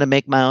boss. I'm going to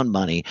make my own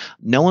money.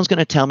 No one's going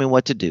to tell me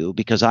what to do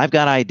because I've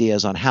got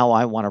ideas on how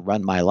I want to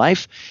run my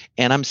life.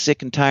 And I'm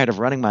sick and tired of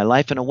running my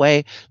life in a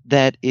way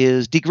that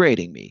is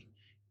degrading me.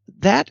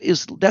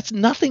 That's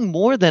nothing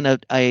more than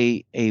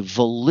a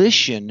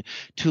volition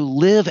to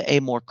live a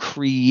more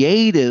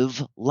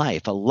creative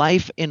life, a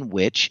life in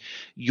which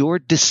you're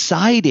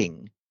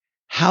deciding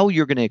how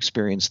you're going to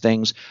experience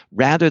things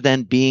rather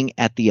than being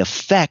at the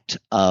effect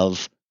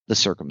of the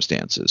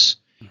circumstances.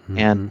 Mm-hmm.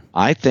 And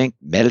I think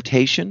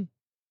meditation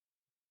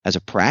as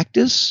a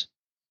practice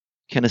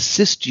can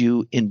assist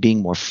you in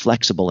being more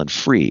flexible and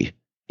free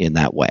in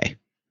that way.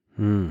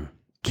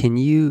 Can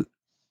you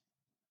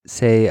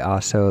say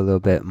also a little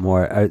bit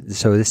more?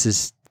 So this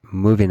is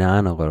moving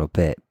on a little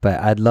bit, but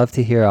I'd love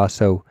to hear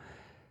also,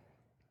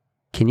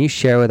 can you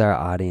share with our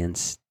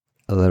audience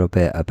a little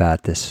bit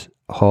about this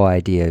whole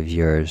idea of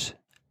yours?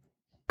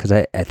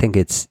 Because I think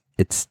it's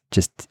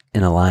just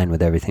in line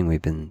with everything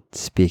we've been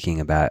speaking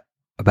about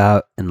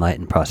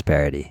enlightened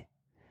prosperity.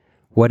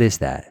 What is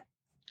that?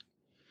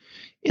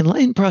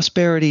 Enlightened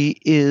prosperity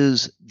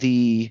is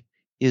the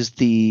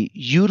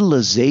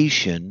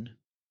utilization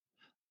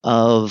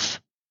of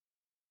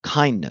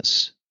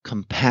kindness,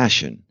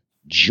 compassion,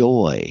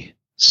 joy,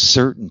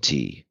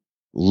 certainty,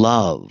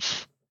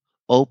 love,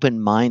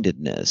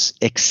 open-mindedness,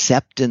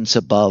 acceptance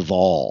above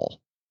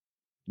all,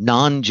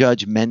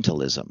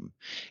 non-judgmentalism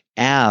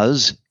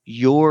as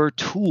your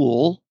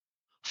tool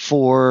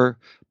for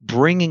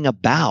bringing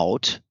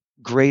about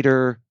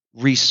greater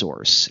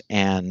resource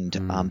and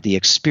the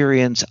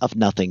experience of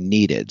nothing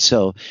needed.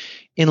 So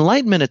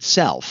enlightenment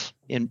itself,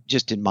 in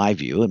my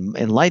view,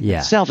 enlightenment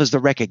itself is the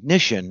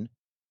recognition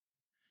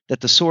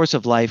that the source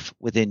of life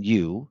within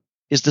you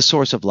is the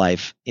source of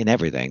life in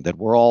everything, that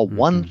we're all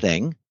one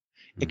thing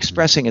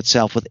expressing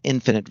itself with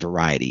infinite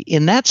variety.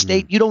 In that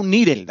state, you don't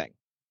need anything.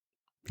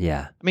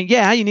 Yeah. I mean,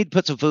 you need to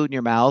put some food in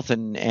your mouth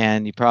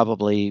and you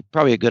probably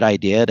a good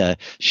idea to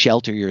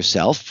shelter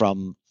yourself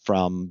from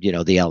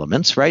the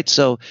elements, right?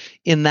 So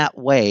in that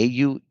way,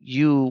 you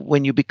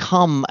when you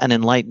become an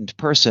enlightened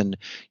person,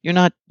 you're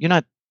not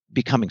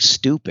becoming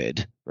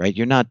stupid, right?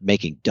 You're not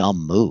making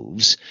dumb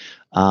moves.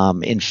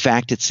 In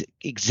fact, it's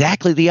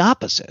exactly the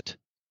opposite.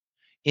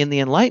 In the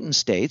enlightened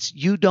states,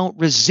 you don't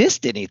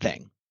resist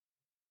anything.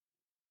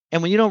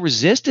 And when you don't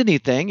resist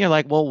anything, you're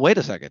like, well, wait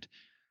a second.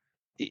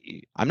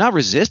 I'm not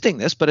resisting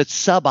this, but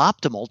it's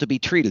suboptimal to be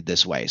treated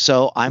this way.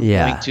 So I'm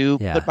going to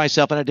put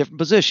myself in a different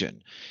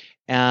position.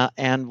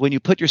 And when you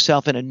put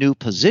yourself in a new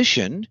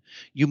position,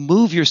 you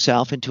move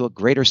yourself into a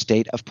greater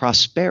state of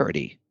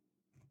prosperity.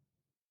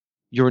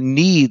 Your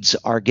needs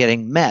are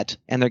getting met,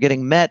 and they're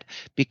getting met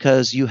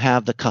because you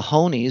have the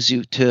cojones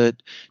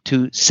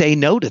to say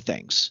no to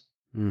things.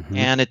 Mm-hmm.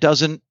 And it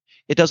doesn't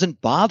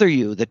bother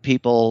you that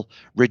people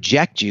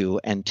reject you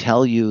and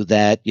tell you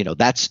that,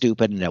 that's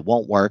stupid and it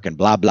won't work and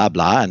blah, blah,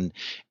 blah.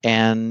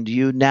 And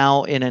you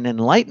now in an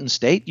enlightened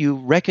state, you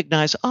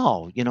recognize,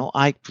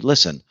 I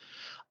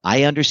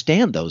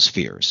understand those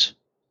fears.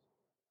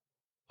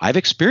 I've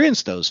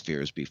experienced those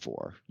fears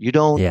before. You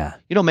don't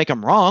make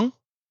them wrong.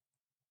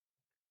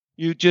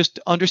 You just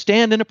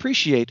understand and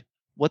appreciate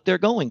what they're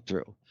going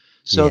through.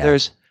 So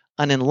there's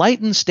an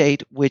enlightened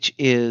state, which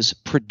is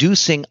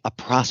producing a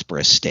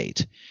prosperous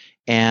state.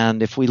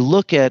 And if we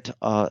look at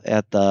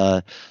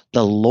the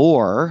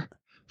lore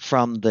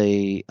from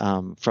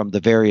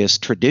the various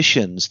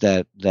traditions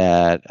that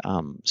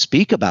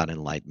speak about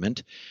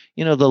enlightenment,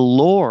 the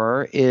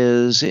lore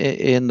is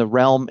in the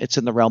realm. It's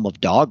in the realm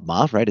of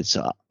dogma, right? It's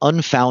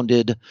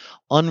unfounded,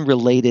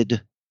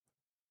 unrelated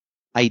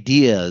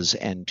ideas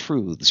and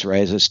truths,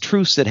 right? It's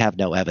truths that have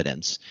no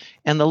evidence.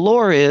 And the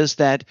lore is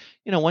that,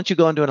 once you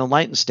go into an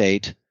enlightened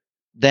state,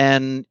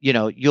 then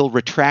you'll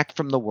retract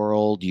from the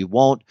world. You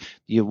won't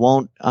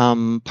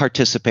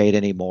participate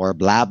anymore.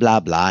 Blah blah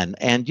blah.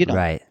 And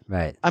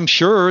Right. I'm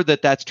sure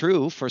that that's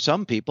true for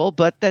some people,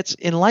 but that's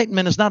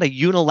enlightenment is not a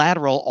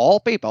unilateral. All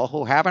people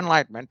who have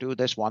enlightenment do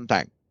this one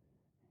thing.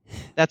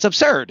 That's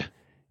absurd.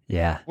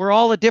 Yeah. We're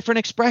all a different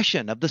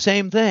expression of the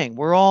same thing.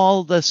 We're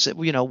all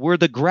we're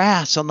the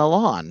grass on the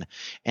lawn,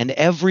 and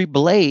every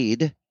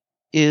blade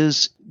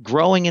is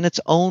growing in its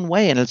own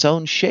way, in its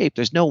own shape.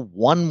 There's no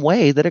one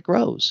way that it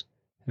grows.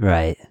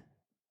 Right.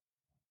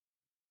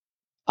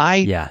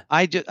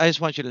 I just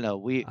want you to know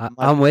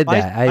I'm with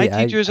that. My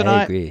teachers and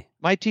I agree.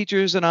 My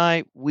teachers and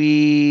I,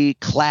 we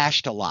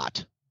clashed a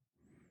lot.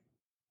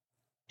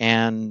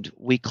 And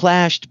we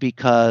clashed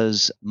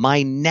because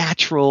my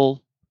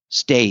natural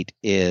state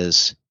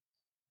is,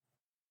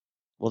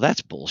 well,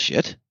 that's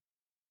bullshit.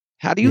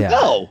 How do you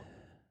know?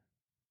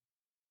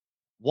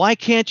 Why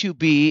can't you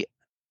be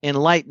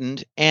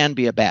enlightened and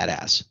be a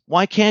badass?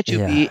 Why can't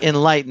you be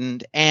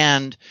enlightened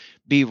and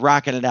be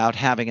rocking it out,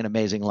 having an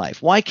amazing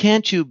life? Why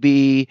can't you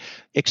be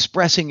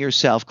expressing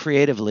yourself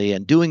creatively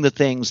and doing the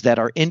things that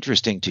are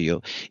interesting to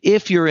you?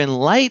 If you're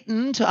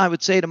enlightened, I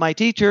would say to my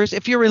teachers,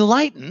 if you're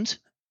enlightened,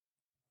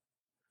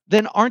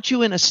 then aren't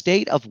you in a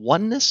state of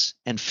oneness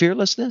and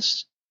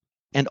fearlessness,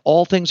 and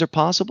all things are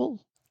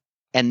possible,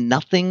 and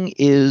nothing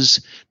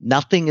is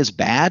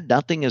bad,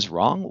 nothing is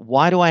wrong?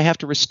 Why do I have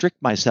to restrict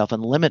myself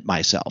and limit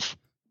myself?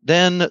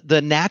 Then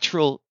the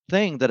natural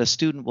thing that a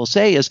student will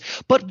say is,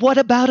 but what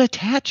about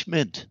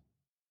attachment?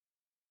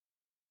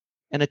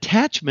 And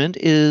attachment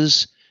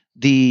is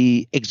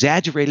the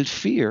exaggerated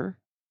fear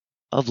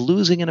of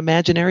losing an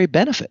imaginary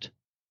benefit.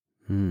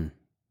 But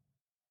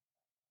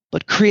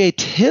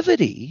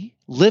creativity,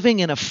 living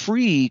in a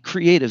free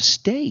creative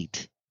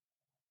state,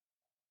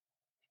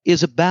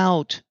 is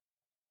about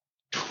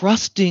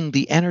trusting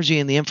the energy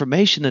and the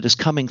information that is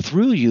coming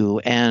through you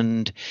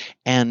and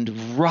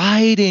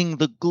riding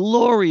the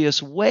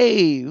glorious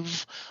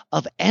wave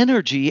of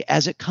energy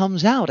as it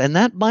comes out. And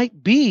that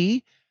might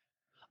be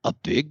a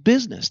big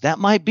business. That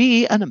might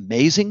be an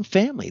amazing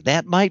family.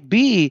 That might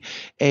be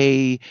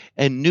a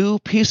new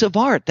piece of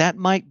art. That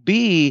might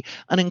be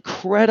an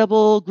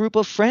incredible group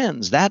of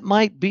friends. That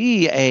might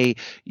be a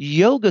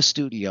yoga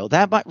studio.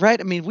 That might, right?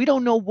 I mean, we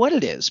don't know what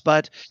it is,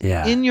 but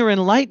in your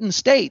enlightened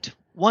state,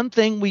 one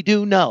thing we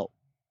do know: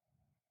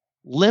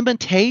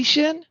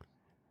 limitation,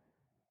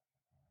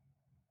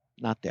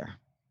 not there.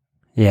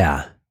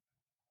 Yeah.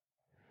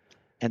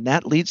 And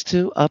that leads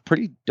to a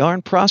pretty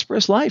darn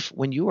prosperous life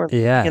when you are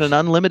in an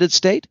unlimited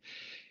state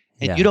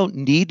and you don't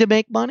need to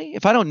make money.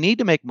 If I don't need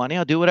to make money,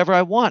 I'll do whatever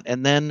I want.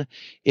 And then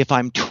if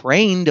I'm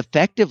trained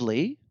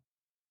effectively,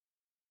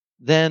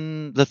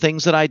 then the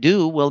things that I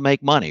do will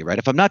make money, right?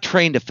 If I'm not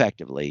trained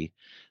effectively,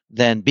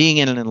 then being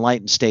in an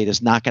enlightened state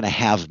is not going to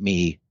have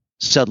me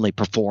suddenly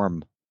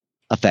perform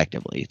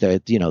effectively.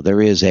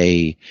 There's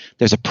a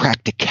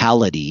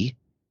practicality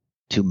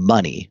to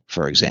money,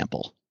 for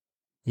example.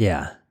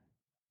 Yeah.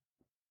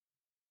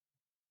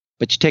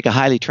 But you take a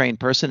highly trained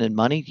person in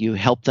money, you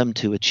help them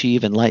to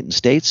achieve enlightened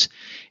states,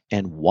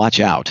 and watch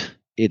out.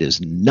 It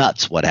is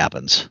nuts what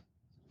happens.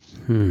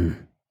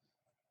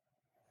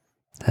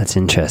 That's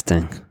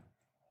interesting.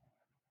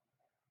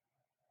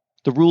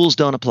 The rules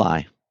don't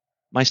apply.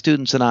 My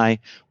students and I,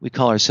 we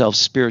call ourselves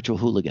spiritual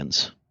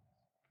hooligans.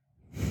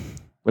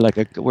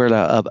 We're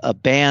a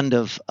band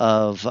of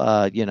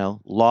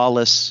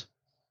lawless,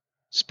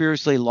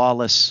 spiritually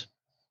lawless,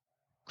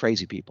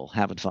 crazy people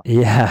having fun.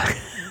 Yeah.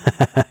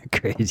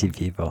 Crazy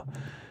people.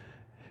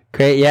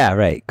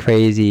 Right.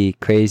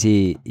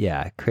 Crazy.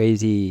 Yeah.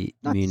 Crazy.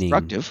 Not meaning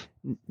destructive.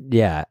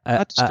 Yeah.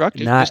 Not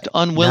destructive. Just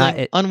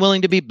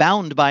unwilling to be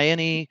bound by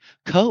any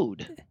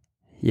code.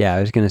 Yeah,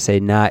 I was going to say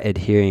not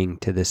adhering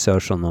to the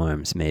social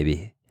norms,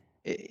 maybe,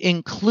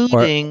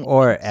 including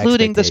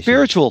the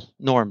spiritual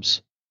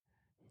norms.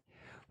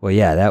 Well,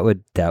 yeah, that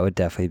would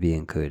definitely be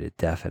included.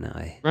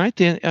 Definitely. Right.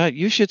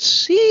 You should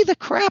see the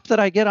crap that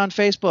I get on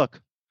Facebook.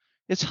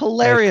 It's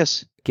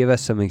hilarious. Give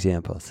us some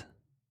examples.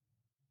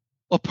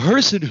 A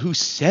person who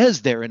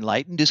says they're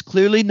enlightened is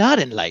clearly not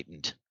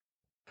enlightened.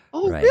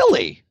 Oh, right.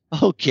 Really?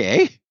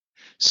 Okay.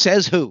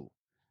 Says who?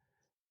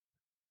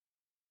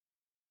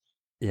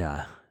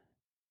 Yeah.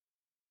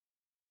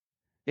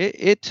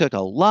 It took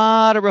a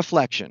lot of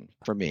reflection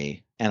for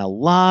me and a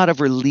lot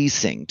of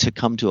releasing to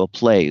come to a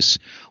place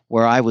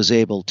where I was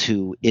able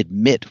to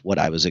admit what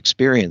I was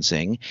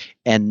experiencing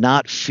and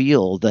not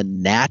feel the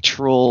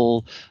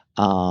natural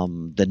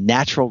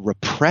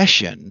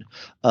repression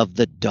of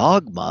the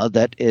dogma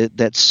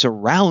that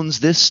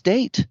surrounds this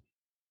state.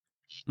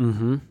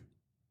 Mm-hmm.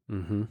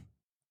 Mm-hmm.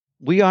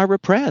 We are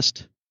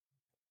repressed.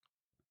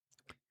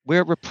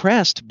 We're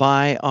repressed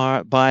by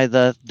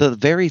the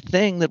very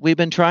thing that we've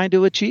been trying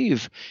to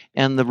achieve,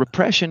 and the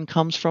repression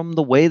comes from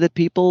the way that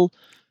people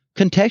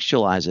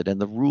contextualize it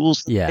and the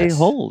rules that they Yes.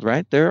 hold.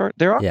 Right? There are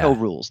no Yeah.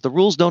 rules. The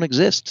rules don't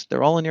exist.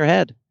 They're all in your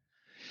head.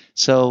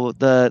 So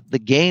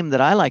the game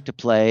that I like to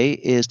play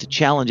is to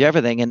challenge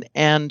everything,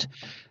 and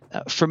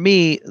for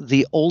me,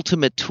 the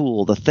ultimate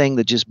tool, the thing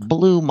that just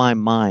blew my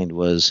mind,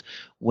 was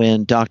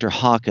when Dr.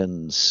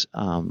 Hawkins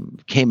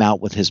came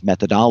out with his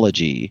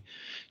methodology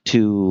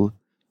to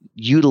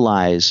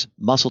utilize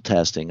muscle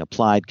testing,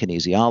 applied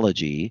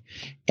kinesiology,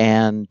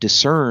 and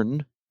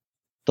discern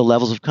the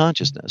levels of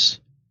consciousness.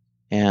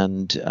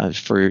 And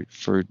for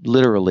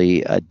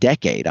literally a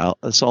decade,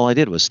 that's all I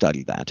did was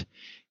study that.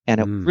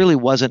 And it really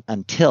wasn't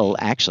until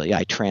actually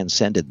I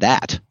transcended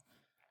that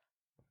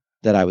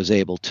I was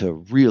able to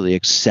really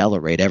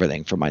accelerate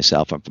everything for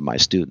myself and for my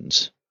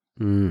students.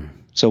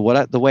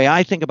 So the way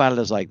I think about it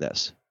is like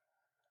this.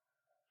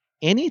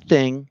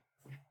 Anything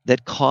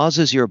that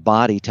causes your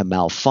body to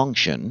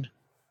malfunction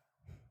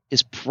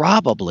is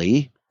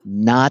probably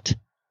not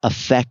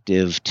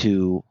effective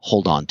to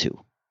hold on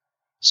to.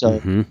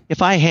 So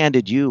if I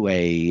handed you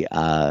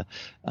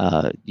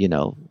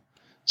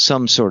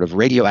some sort of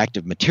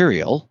radioactive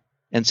material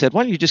and said,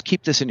 why don't you just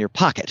keep this in your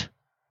pocket?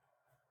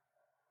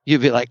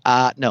 You'd be like,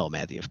 no,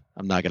 Matthew,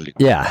 I'm not going to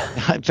do that.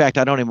 Yeah. In fact,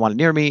 I don't even want it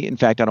near me. In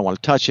fact, I don't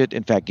want to touch it.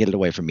 In fact, get it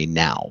away from me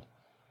now.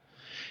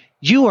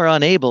 You are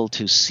unable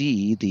to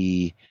see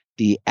the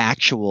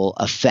actual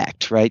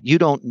effect, right? You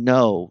don't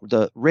know.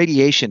 The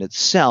radiation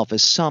itself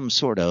is some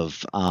sort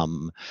of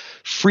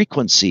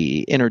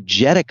frequency,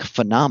 energetic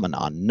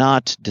phenomenon,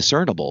 not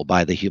discernible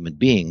by the human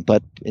being,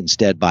 but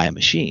instead by a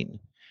machine.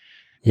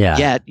 Yeah.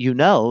 Yet you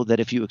know that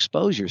if you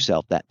expose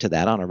yourself to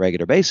that on a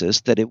regular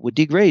basis, that it would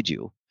degrade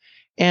you.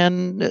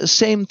 And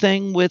same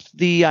thing with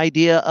the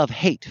idea of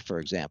hate, for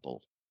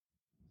example.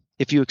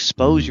 If you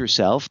expose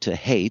yourself to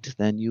hate,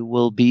 then you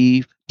will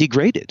be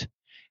degraded.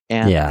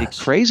 And the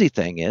crazy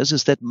thing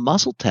is that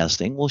muscle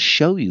testing will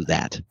show you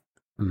that.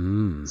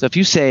 So if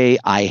you say,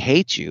 I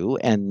hate you,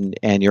 and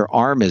your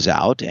arm is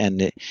out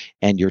and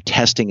your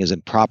testing is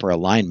in proper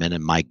alignment,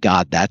 and my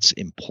God, that's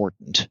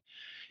important.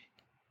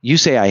 You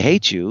say, I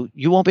hate you,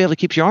 you won't be able to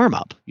keep your arm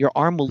up. Your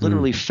arm will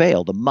literally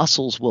fail. The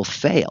muscles will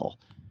fail.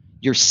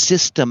 Your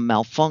system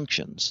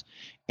malfunctions.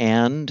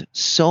 And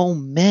so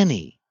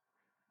many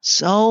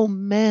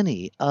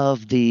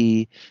of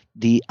the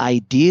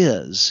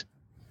ideas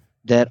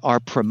that are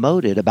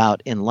promoted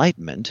about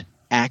enlightenment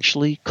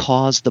actually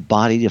cause the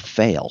body to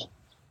fail.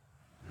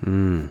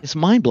 It's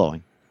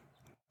mind-blowing.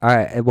 All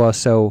right. Well,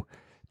 so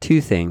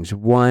two things.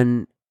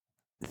 One,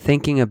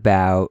 thinking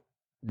about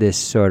this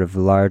sort of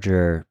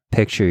larger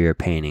picture you're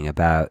painting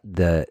about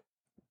the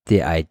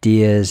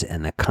ideas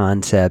and the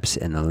concepts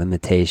and the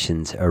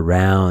limitations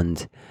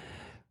around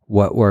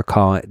what we're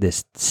calling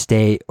this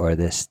state or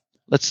this.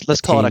 Let's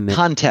call it a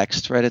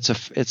context, right? It's a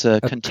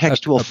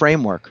contextual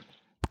framework.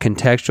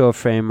 Contextual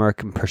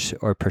framework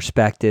or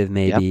perspective,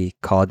 maybe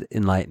called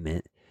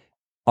enlightenment.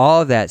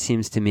 All of that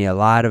seems to me a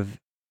lot of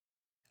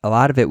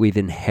it we've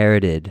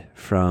inherited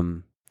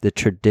from the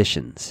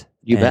traditions.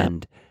 You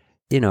bet.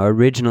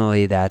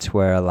 Originally that's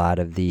where a lot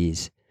of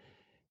these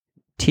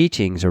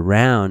teachings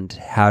around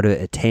how to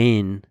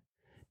attain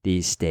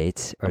these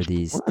states or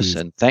these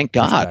and thank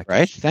God,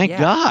 right? Thank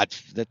God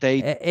that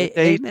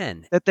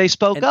amen. That they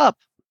spoke up.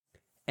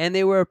 And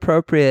they were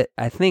appropriate,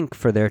 I think,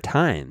 for their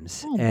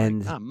times. Oh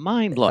and my God,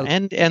 mind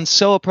blowing, and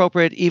so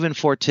appropriate even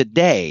for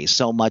today.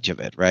 So much of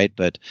it, right?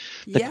 But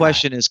the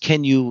question is,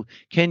 can you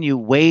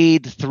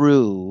wade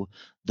through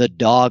the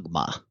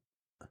dogma?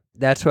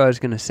 That's what I was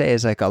going to say.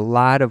 Is like a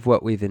lot of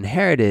what we've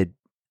inherited.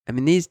 I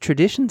mean, these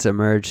traditions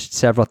emerged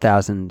several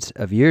thousands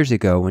of years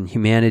ago when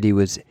humanity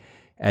was,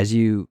 as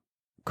you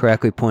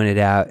correctly pointed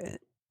out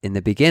in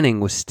the beginning,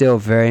 was still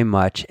very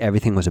much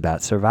everything was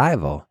about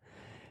survival.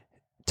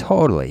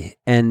 Totally.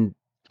 And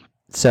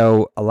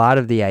so a lot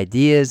of the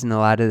ideas and a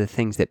lot of the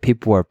things that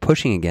people were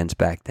pushing against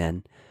back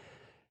then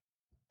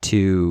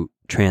to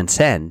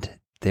transcend,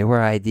 they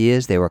were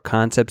ideas, they were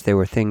concepts, they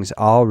were things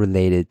all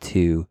related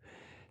to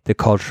the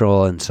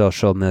cultural and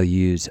social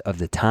milieus of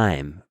the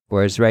time.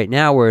 Whereas right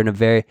now we're in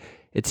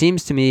it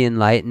seems to me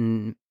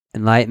enlightenment,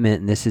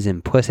 and this is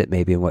implicit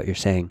maybe in what you're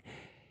saying,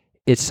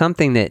 it's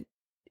something that,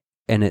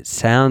 and it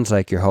sounds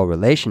like your whole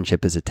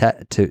relationship is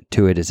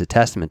to it is a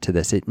testament to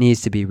this. It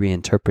needs to be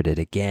reinterpreted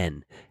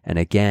again and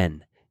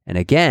again and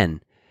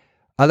again.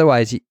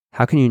 Otherwise,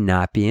 how can you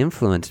not be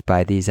influenced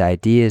by these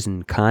ideas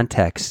and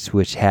contexts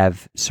which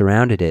have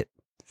surrounded it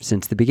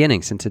since the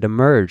beginning, since it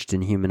emerged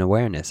in human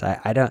awareness?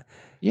 I don't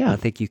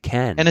think you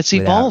can. And it's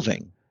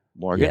evolving,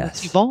 Morgan.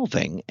 Yes. It's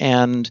evolving.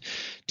 And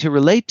to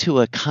relate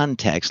to a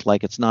context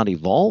like it's not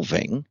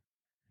evolving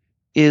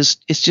it's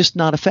just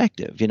not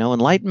effective.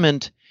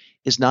 Enlightenment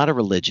is not a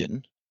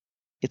religion.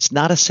 It's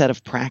not a set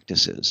of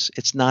practices.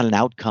 It's not an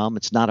outcome.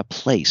 It's not a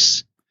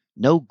place.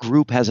 No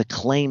group has a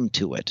claim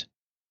to it.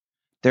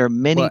 There are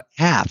many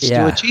paths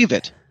to achieve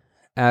it.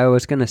 I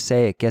was going to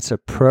say it gets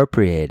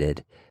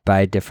appropriated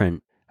by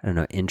different,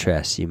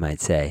 interests, you might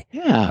say.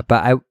 Yeah.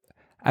 But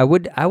I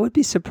would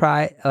be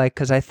surprised, like,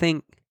 because I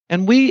think,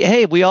 And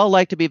we all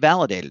like to be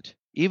validated.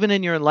 Even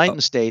in your oh,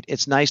 enlightened state,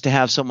 it's nice to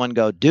have someone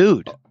go,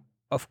 dude,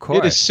 of it is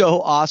course,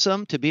 so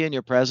awesome to be in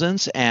your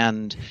presence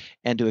and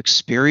to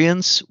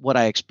experience what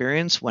I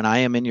experience when I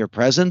am in your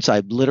presence. I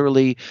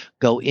literally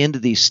go into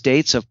these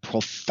states of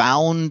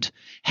profound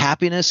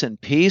happiness and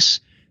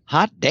peace.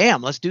 Hot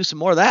damn, let's do some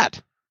more of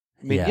that.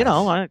 I mean,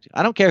 yes,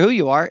 I don't care who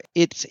you are.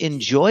 It's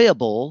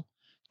enjoyable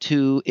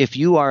to, if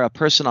you are a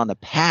person on the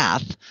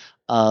path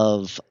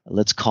of,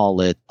 let's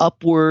call it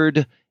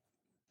upward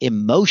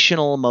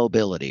emotional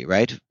mobility,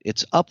 right?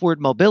 It's upward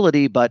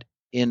mobility, but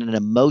in an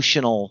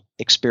emotional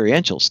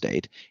experiential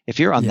state. If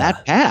you're on yeah.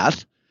 that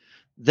path,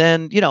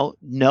 then,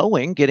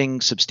 knowing,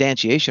 getting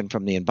substantiation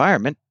from the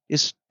environment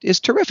is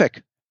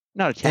terrific.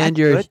 Not And attached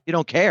to it. You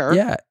don't care,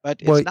 yeah,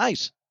 but well, it's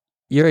nice.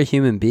 you're a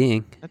human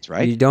being. That's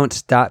right. You don't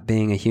stop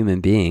being a human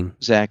being.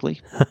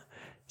 Exactly.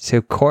 So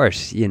of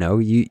course, you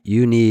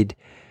need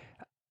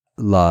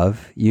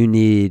love. You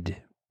need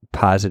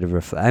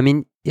positive I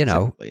mean,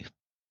 Exactly.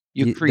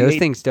 those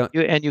things don't.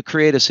 You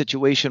create a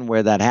situation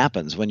where that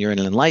happens. When you're in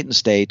an enlightened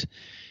state,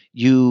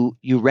 you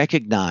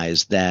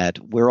recognize that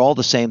we're all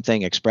the same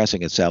thing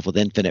expressing itself with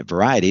infinite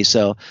variety.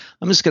 So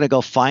I'm just going to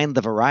go find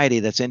the variety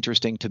that's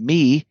interesting to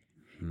me.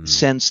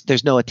 Since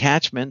there's no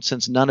attachment,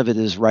 since none of it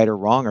is right or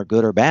wrong or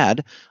good or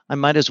bad, I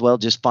might as well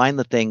just find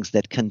the things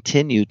that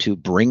continue to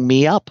bring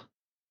me up.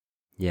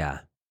 Yeah.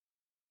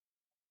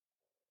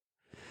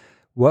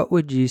 What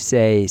would you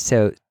say?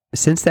 So,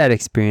 since that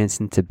experience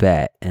in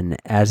Tibet and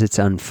as it's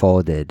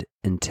unfolded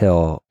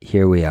until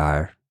here we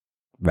are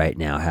right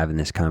now having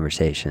this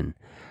conversation,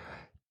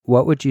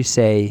 what would you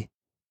say?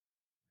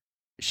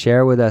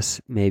 Share with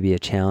us maybe a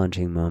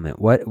challenging moment.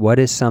 What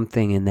is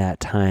something in that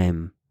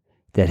time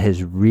that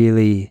has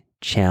really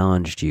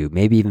challenged you,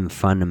 maybe even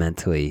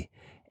fundamentally,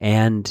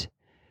 and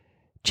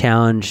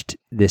challenged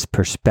this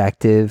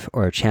perspective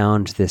or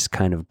challenged this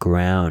kind of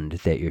ground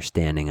that you're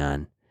standing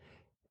on?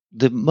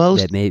 The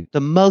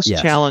most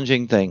Yes.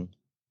 challenging thing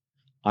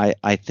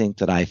I think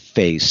that I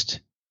faced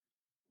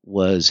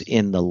was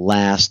in the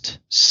last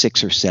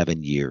 6 or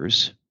 7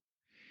 years,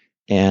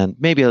 and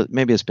maybe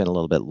it's been a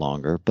little bit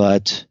longer,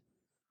 but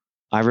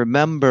I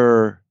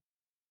remember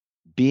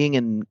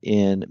being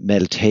in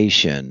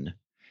meditation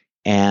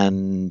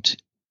and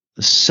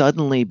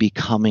suddenly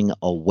becoming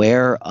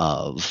aware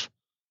of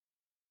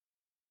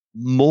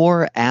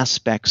more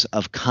aspects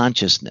of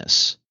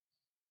consciousness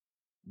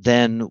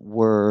than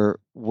were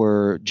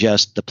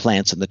just the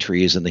plants and the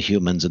trees and the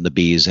humans and the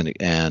bees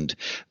and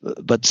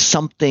but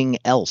something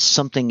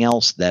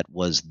else that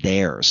was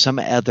there, some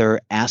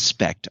other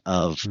aspect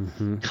of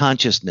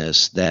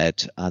consciousness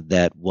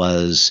that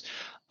was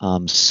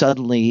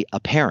suddenly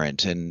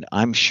apparent. And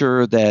I'm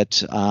sure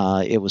that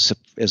it was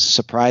as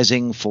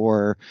surprising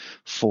for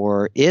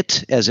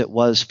it as it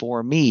was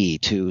for me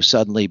to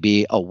suddenly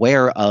be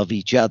aware of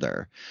each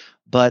other.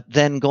 But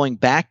then going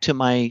back to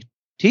my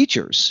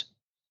teachers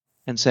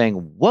and saying,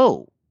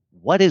 whoa,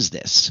 what is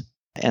this?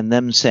 And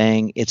them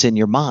saying, it's in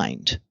your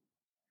mind.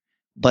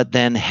 But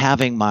then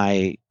having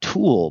my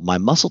tool, my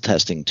muscle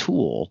testing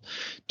tool,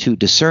 to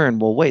discern,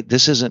 well, wait,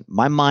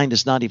 my mind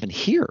is not even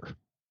here.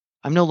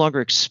 I'm no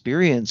longer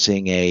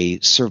experiencing a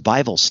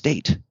survival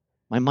state.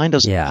 My mind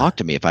doesn't talk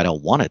to me if I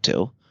don't want it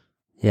to.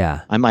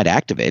 Yeah. I might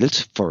activate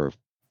it for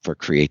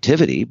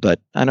creativity, but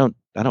I don't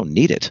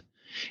need it.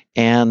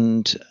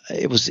 And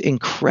it was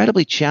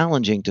incredibly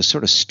challenging to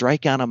sort of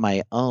strike out on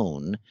my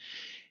own,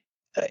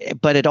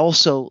 but it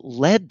also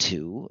led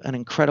to an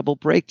incredible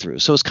breakthrough.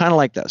 So it's kind of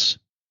like this.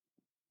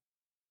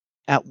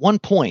 At one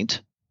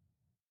point,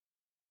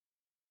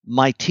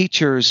 my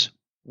teachers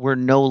were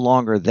no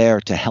longer there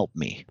to help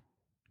me.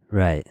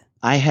 Right.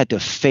 I had to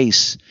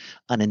face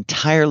an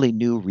entirely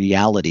new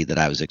reality that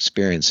I was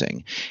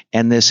experiencing.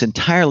 And this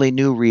entirely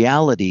new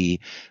reality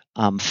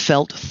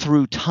felt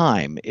through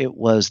time. It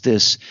was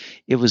this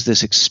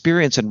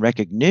experience and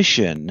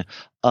recognition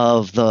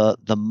of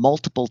the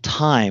multiple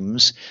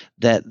times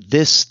that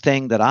this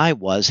thing that I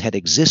was had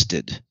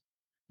existed.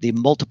 The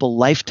multiple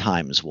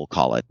lifetimes, we'll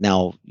call it.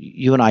 Now,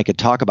 you and I could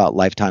talk about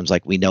lifetimes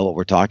like we know what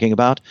we're talking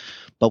about,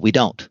 but we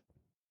don't.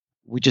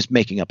 We're just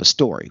making up a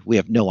story. We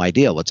have no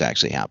idea what's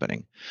actually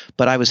happening.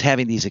 But I was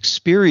having these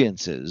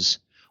experiences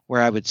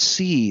where I would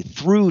see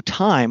through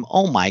time,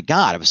 oh my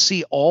God, I would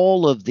see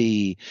all of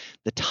the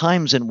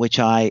times in which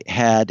I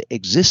had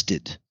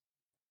existed.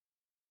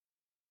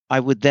 I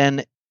would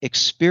then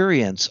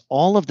experience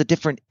all of the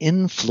different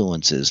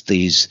influences,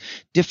 these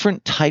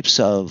different types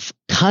of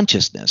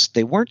consciousness.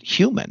 They weren't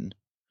human,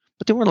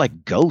 but they weren't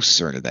like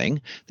ghosts or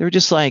anything. They were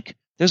just like,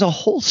 there's a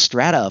whole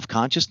strata of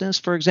consciousness,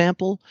 for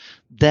example,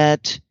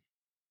 that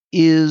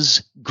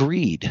is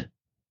greed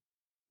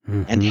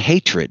and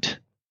hatred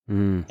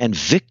and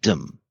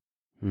victim.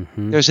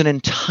 There's an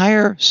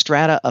entire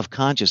strata of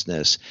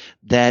consciousness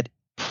that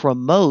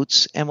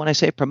promotes, and when I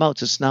say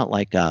promotes, it's not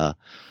like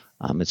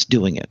it's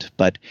doing it,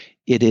 but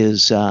it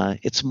is.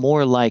 It's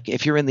more like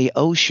if you're in the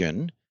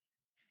ocean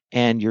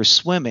and you're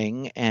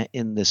swimming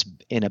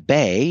in a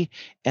bay,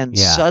 and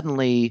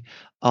suddenly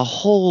a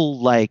whole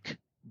like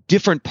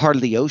different part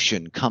of the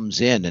ocean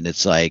comes in, and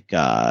it's like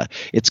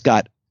it's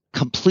got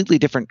completely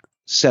different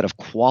set of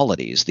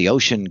qualities. The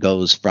ocean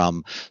goes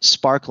from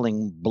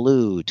sparkling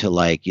blue to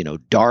like,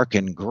 dark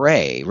and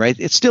gray, right?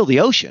 It's still the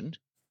ocean,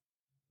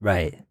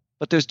 Right.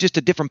 but there's just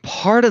a different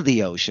part of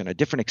the ocean, a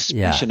different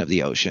expression of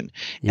the ocean.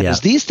 And Yeah. as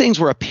these things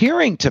were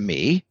appearing to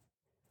me,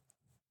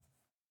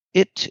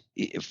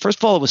 first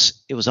of all,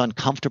 it was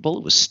uncomfortable.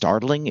 It was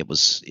startling. It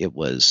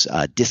was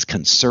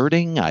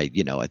disconcerting.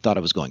 I thought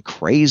I was going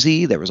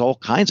crazy. There was all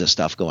kinds of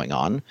stuff going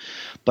on,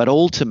 but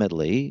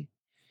ultimately,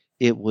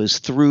 it was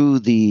through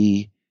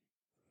the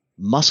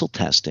muscle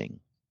testing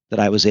that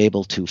I was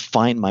able to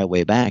find my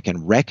way back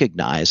and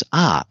recognize,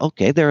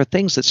 okay, there are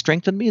things that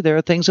strengthen me. There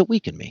are things that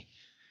weaken me.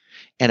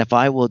 And if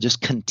I will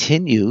just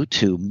continue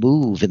to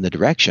move in the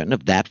direction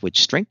of that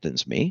which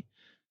strengthens me,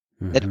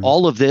 that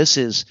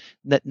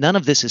none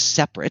of this is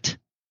separate.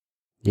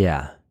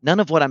 Yeah. None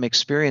of what I'm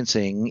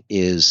experiencing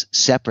is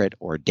separate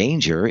or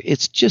danger.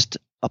 It's just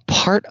a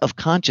part of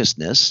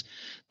consciousness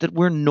that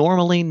we're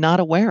normally not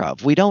aware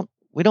of. We don't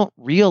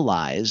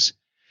realize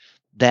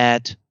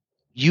that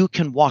you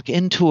can walk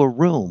into a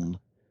room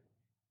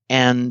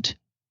and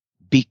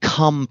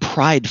become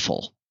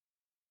prideful.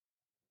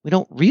 We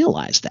don't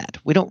realize that.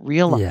 We don't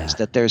realize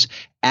that there's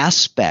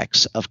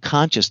aspects of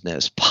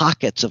consciousness,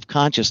 pockets of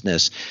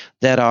consciousness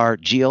that are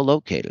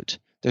geolocated.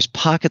 There's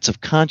pockets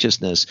of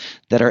consciousness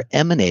that are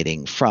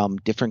emanating from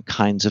different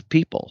kinds of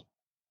people.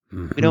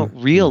 Mm-hmm. We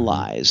don't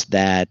realize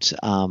that,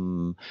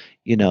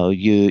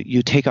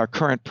 you take our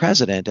current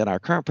president, and our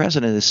current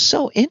president is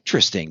so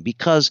interesting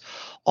because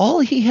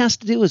all he has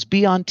to do is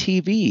be on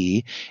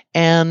TV,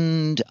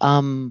 and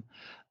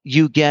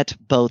you get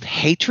both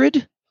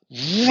hatred,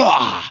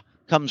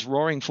 comes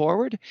roaring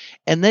forward,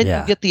 and then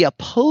you get the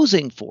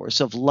opposing force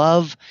of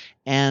love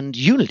and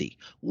unity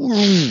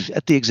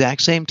at the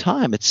exact same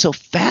time. It's so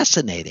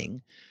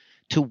fascinating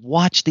to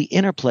watch the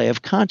interplay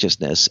of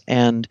consciousness,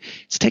 and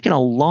it's taken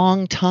a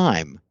long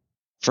time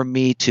for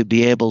me to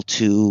be able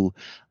to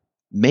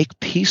make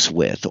peace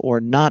with or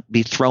not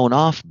be thrown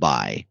off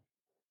by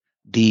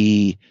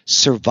the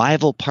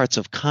survival parts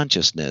of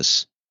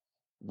consciousness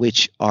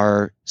which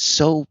are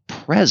so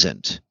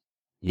present.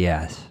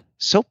 Yes.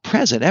 So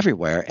present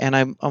everywhere. And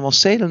I will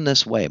say it in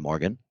this way,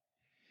 Morgan.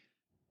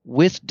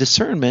 With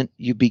discernment,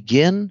 you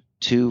begin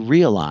to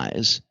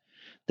realize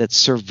that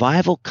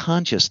survival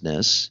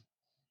consciousness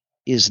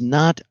is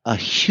not a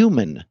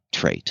human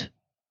trait,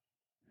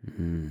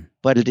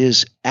 but it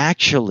is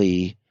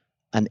actually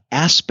an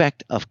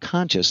aspect of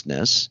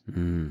consciousness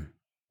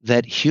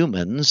that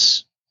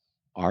humans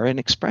are an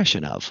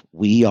expression of.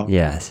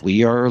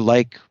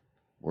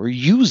 We're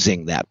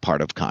using that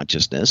part of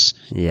consciousness.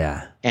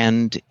 Yeah.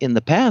 And in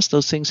the past,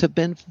 those things have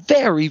been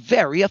very,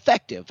 very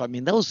effective. I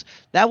mean,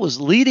 that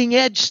was leading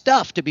edge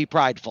stuff to be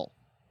prideful.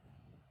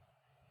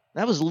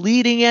 That was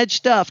leading edge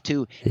stuff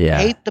to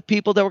hate the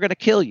people that were going to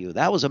kill you.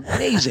 That was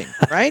amazing,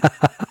 right?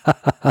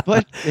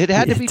 But it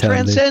had to be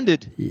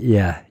transcended.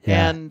 Yeah.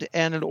 And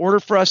in order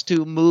for us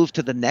to move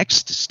to the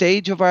next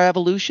stage of our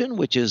evolution,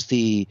 which is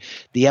the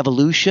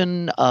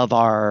evolution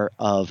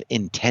of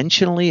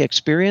intentionally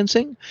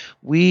experiencing,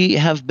 we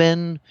have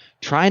been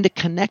trying to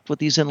connect with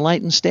these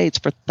enlightened states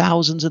for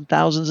thousands and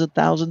thousands and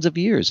thousands of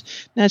years.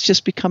 Now it's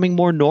just becoming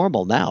more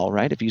normal now,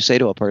 right? If you say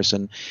to a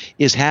person,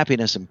 is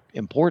happiness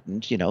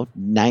important?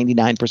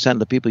 99% of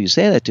the people you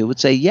say that to would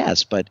say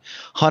yes. But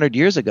 100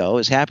 years ago,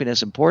 is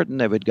happiness important?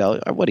 They would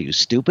go, what are you,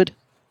 stupid?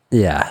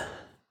 Yeah.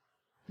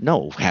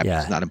 No,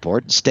 happiness is not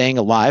important. Staying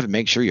alive and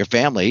make sure your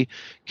family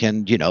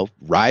can,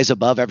 rise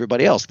above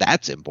everybody else.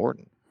 That's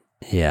important.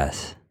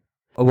 Yes.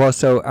 Well,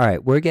 so, all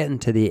right, we're getting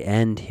to the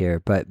end here,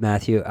 but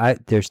Matthew,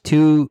 there's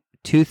two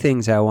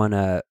things I want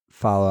to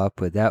follow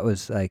up with. That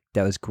was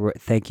great.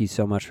 Thank you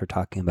so much for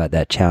talking about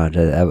that challenge.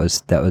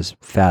 That was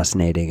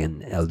fascinating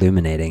and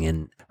illuminating,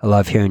 and I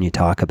love hearing you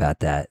talk about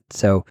that.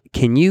 So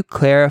can you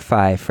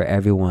clarify for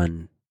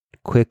everyone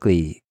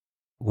quickly,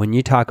 when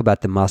you talk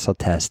about the muscle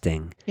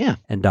testing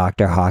and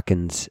Dr.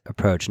 Hawkins'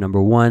 approach,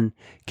 number one,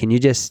 can you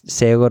just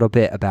say a little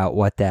bit about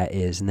what that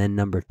is? And then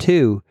number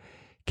two,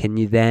 can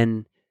you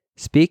then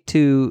speak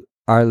to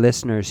our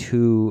listeners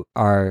who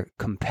are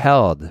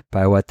compelled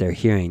by what they're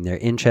hearing? They're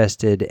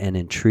interested and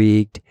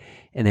intrigued,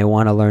 and they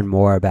want to learn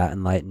more about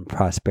enlightened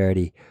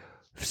prosperity.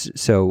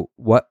 So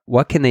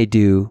what can they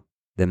do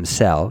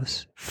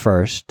themselves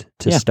first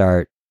to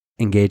start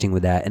engaging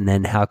with that, and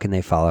then how can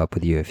they follow up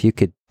with you? If you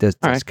could, those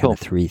kind of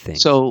three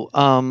things. So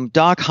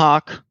Doc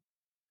Hawk,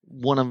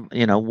 one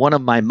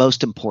of my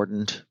most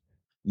important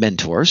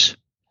mentors.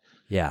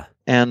 Yeah.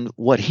 And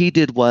what he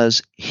did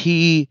was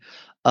he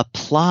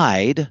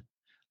applied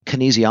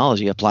kinesiology.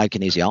 He applied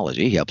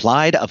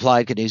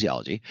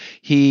kinesiology.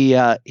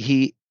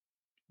 He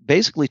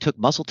basically took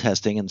muscle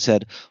testing and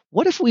said,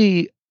 what if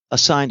we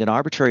assigned an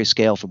arbitrary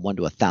scale from 1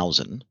 to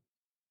 1,000,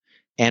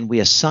 and we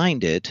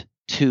assigned it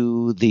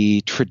to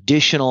the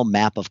traditional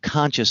map of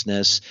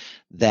consciousness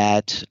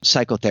that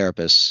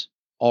psychotherapists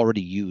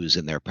already use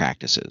in their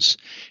practices.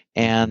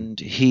 And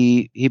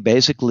he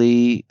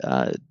basically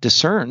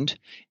discerned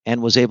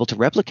and was able to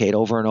replicate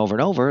over and over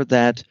and over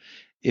that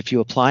if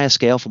you apply a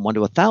scale from 1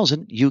 to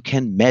 1,000, you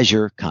can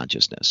measure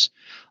consciousness.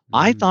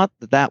 I thought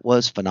that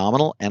was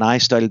phenomenal, and I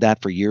studied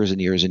that for years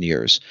and years and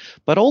years.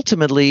 But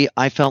ultimately,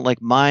 I felt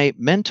like my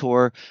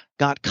mentor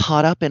got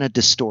caught up in a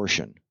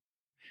distortion.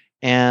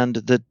 And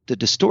the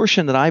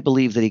distortion that I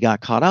believe that he got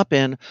caught up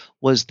in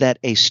was that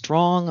a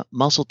strong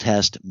muscle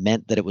test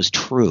meant that it was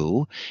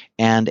true,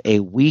 and a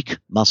weak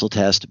muscle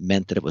test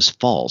meant that it was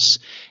false.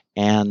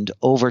 And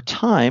over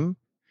time,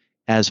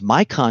 as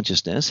my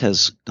consciousness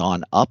has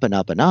gone up and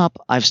up and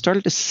up, I've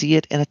started to see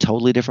it in a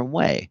totally different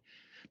way.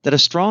 That a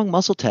strong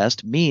muscle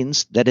test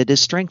means that it is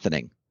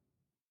strengthening.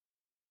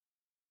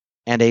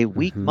 And a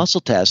weak muscle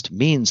test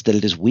means that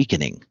it is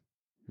weakening.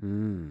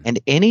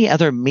 And any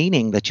other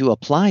meaning that you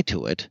apply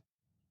to it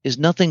is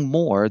nothing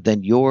more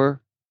than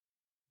your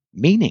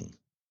meaning.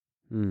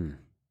 And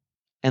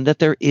that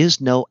there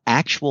is no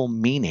actual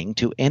meaning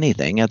to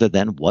anything other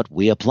than what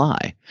we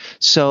apply.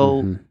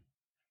 So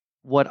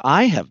what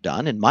I have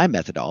done in my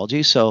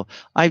methodology, so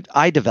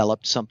I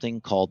developed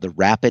something called the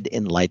rapid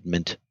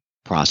enlightenment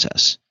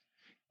process.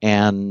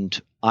 And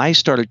I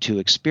started to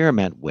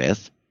experiment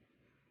with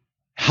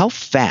how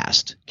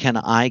fast can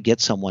I get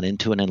someone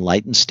into an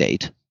enlightened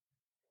state?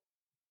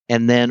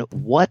 And then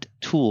what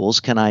tools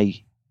can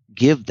I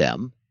give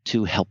them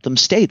to help them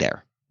stay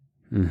there?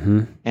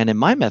 And in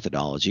my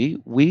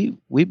methodology, we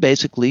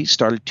basically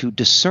started to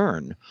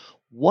discern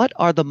what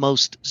are the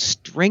most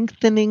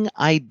strengthening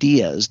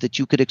ideas that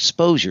you could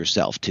expose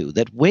yourself to,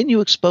 that when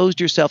you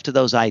exposed yourself to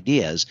those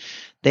ideas,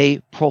 they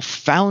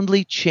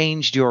profoundly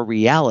changed your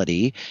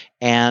reality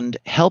and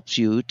helped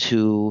you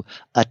to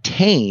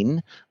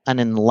attain an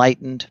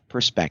enlightened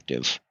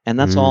perspective. And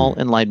that's all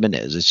enlightenment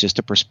is. It's just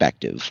a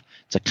perspective.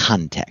 It's a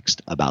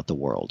context about the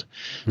world.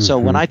 So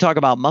when I talk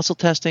about muscle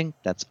testing,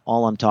 that's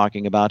all I'm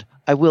talking about.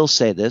 I will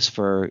say this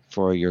for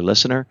your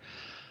listener.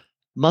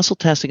 Muscle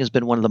testing has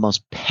been one of the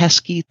most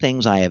pesky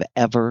things I have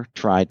ever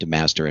tried to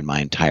master in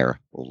my entire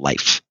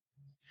life.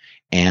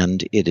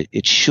 And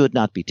it should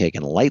not be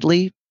taken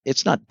lightly.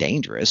 It's not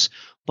dangerous,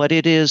 but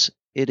it is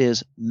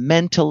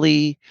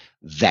mentally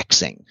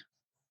vexing.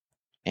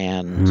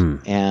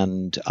 And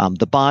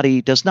the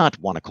body does not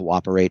want to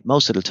cooperate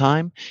most of the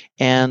time.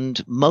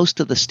 And most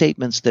of the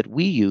statements that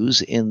we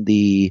use in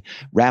the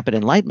rapid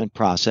enlightenment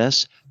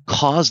process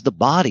cause the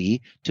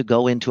body to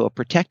go into a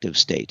protective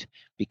state,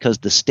 because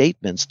the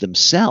statements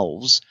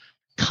themselves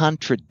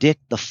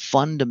contradict the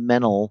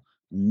fundamental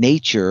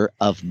nature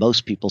of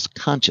most people's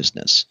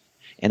consciousness.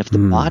 And if the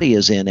body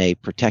is in a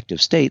protective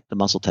state, the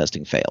muscle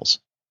testing fails.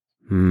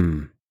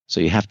 So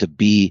you have to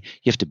be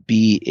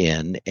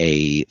in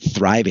a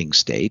thriving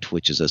state,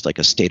 which is like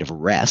a state of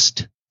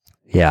rest.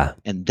 Yeah.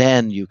 And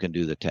then you can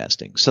do the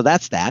testing. So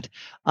that's that.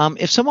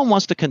 If someone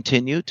wants to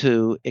continue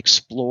to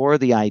explore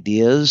the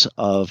ideas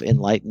of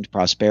enlightened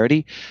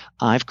prosperity,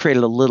 I've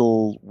created a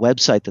little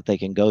website that they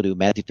can go to,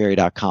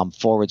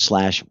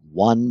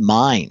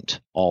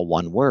 MatthewFerry.com/one-mind, all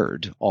one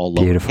word, all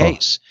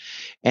lowercase.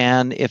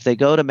 And if they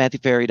go to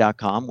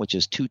MatthewFerry.com, which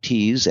is 2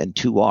 T's and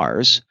 2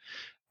 R's,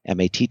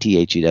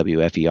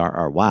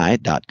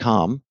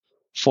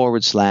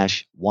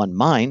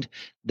 MatthewFerry.com/one-mind,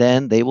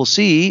 then they will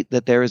see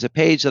that there is a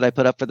page that I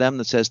put up for them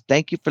that says,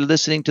 "Thank you for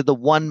listening to the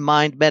One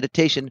Mind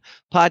Meditation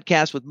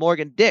Podcast with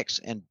Morgan Dix."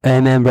 And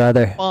amen,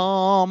 brother.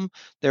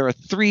 There are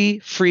 3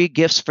 free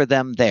gifts for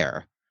them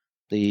there.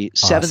 The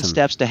 7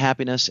 Steps to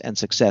Happiness and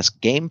Success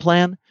Game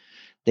Plan.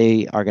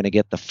 They are going to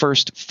get the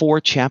first 4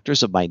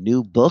 chapters of my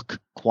new book,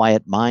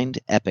 Quiet Mind,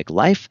 Epic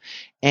Life,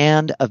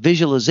 and a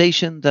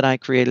visualization that I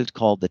created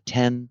called the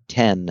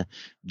 10-10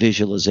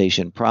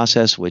 visualization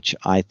process, which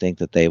I think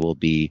that they will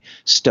be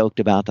stoked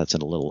about. That's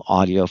in a little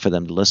audio for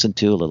them to listen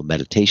to, a little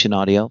meditation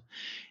audio.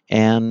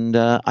 And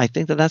I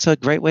think that that's a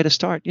great way to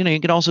start. You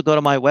can also go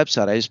to my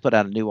website. I just put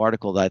out a new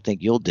article that I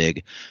think you'll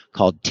dig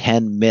called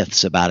 10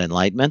 Myths About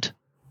Enlightenment.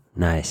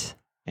 Nice.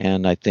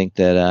 And I think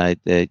that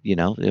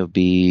it'll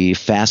be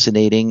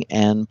fascinating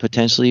and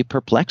potentially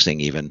perplexing,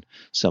 even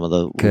some of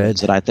the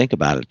ways that I think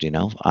about it.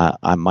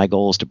 My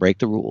goal is to break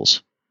the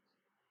rules.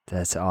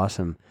 That's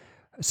awesome.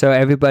 So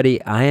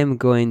everybody, I am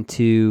going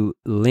to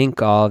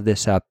link all of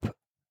this up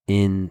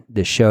in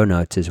the show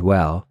notes as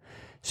well.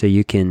 So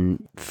you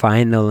can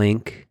find the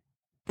link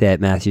that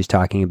Matthew's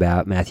talking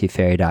about,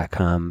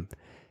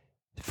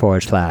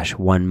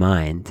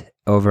 MatthewFerry.com/one-mind.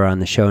 Over on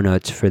the show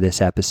notes for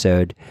this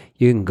episode.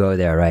 You can go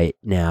there right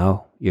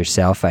now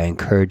yourself. I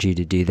encourage you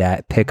to do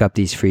that. Pick up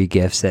these free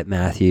gifts that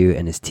Matthew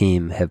and his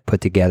team have put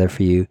together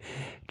for you.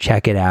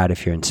 Check it out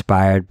if you're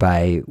inspired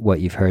by what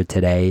you've heard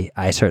today.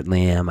 I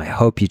certainly am. I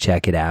hope you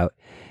check it out.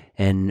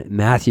 And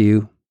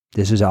Matthew,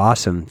 this was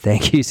awesome.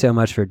 Thank you so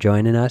much for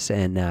joining us,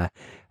 and I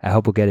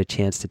hope we'll get a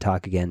chance to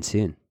talk again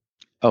soon.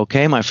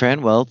 Okay, my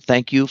friend. Well,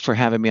 thank you for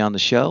having me on the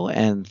show,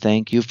 and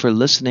thank you for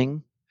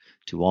listening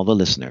to all the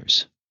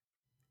listeners.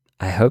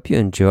 I hope you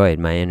enjoyed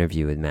my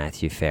interview with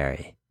Matthew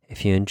Ferry.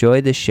 If you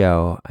enjoyed the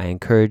show, I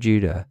encourage you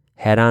to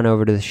head on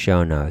over to the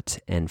show notes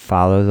and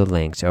follow the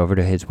links over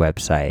to his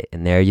website.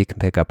 And there you can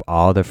pick up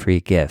all the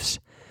free gifts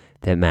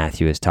that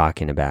Matthew is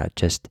talking about.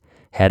 Just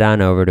head on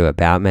over to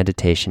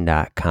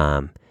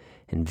aboutmeditation.com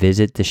and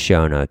visit the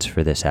show notes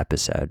for this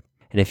episode.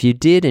 And if you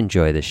did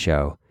enjoy the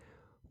show,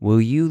 will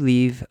you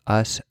leave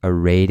us a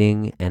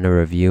rating and a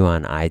review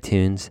on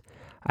iTunes?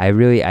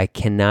 I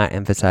cannot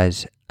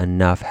emphasize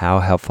enough how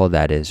helpful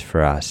that is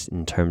for us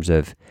in terms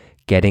of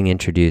getting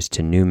introduced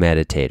to new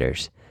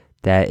meditators.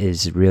 That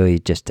is really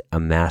just a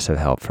massive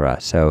help for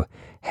us. So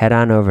head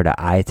on over to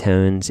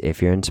iTunes if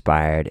you're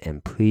inspired,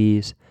 and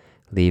please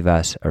leave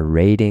us a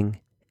rating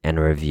and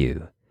a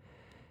review.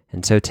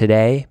 And so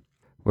today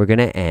we're going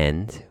to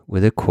end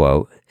with a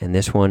quote, and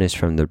this one is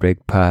from the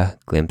Rigpa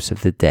Glimpse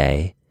of the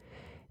Day,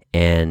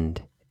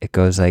 and it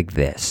goes like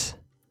this: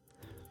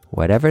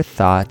 whatever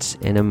thoughts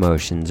and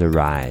emotions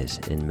arise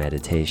in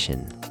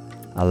meditation,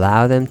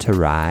 allow them to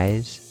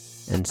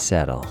rise and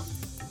settle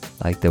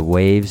like the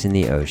waves in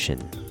the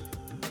ocean.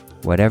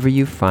 Whatever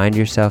you find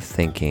yourself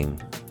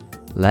thinking,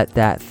 let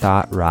that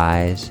thought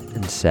rise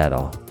and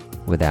settle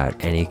without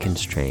any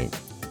constraint.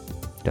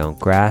 Don't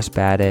grasp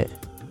at it,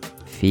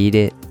 feed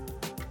it,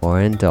 or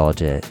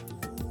indulge it.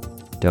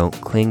 Don't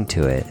cling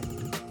to it,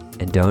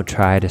 and don't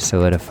try to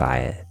solidify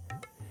it.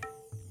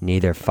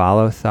 Neither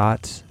follow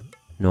thoughts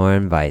nor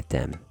invite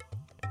them.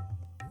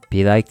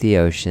 Be like the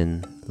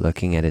ocean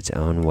looking at its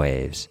own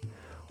waves,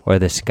 or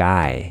the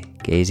sky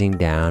gazing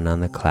down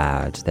on the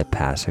clouds that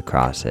pass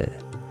across it.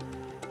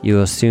 You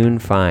will soon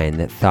find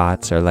that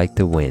thoughts are like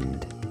the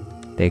wind.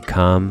 They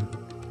come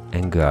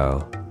and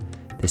go.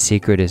 The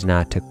secret is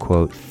not to,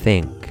 quote,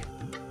 think,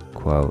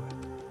 quote,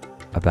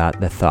 about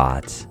the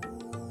thoughts,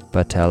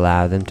 but to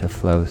allow them to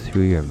flow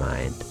through your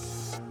mind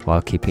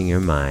while keeping your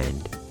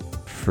mind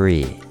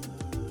free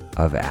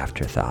of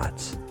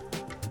afterthoughts.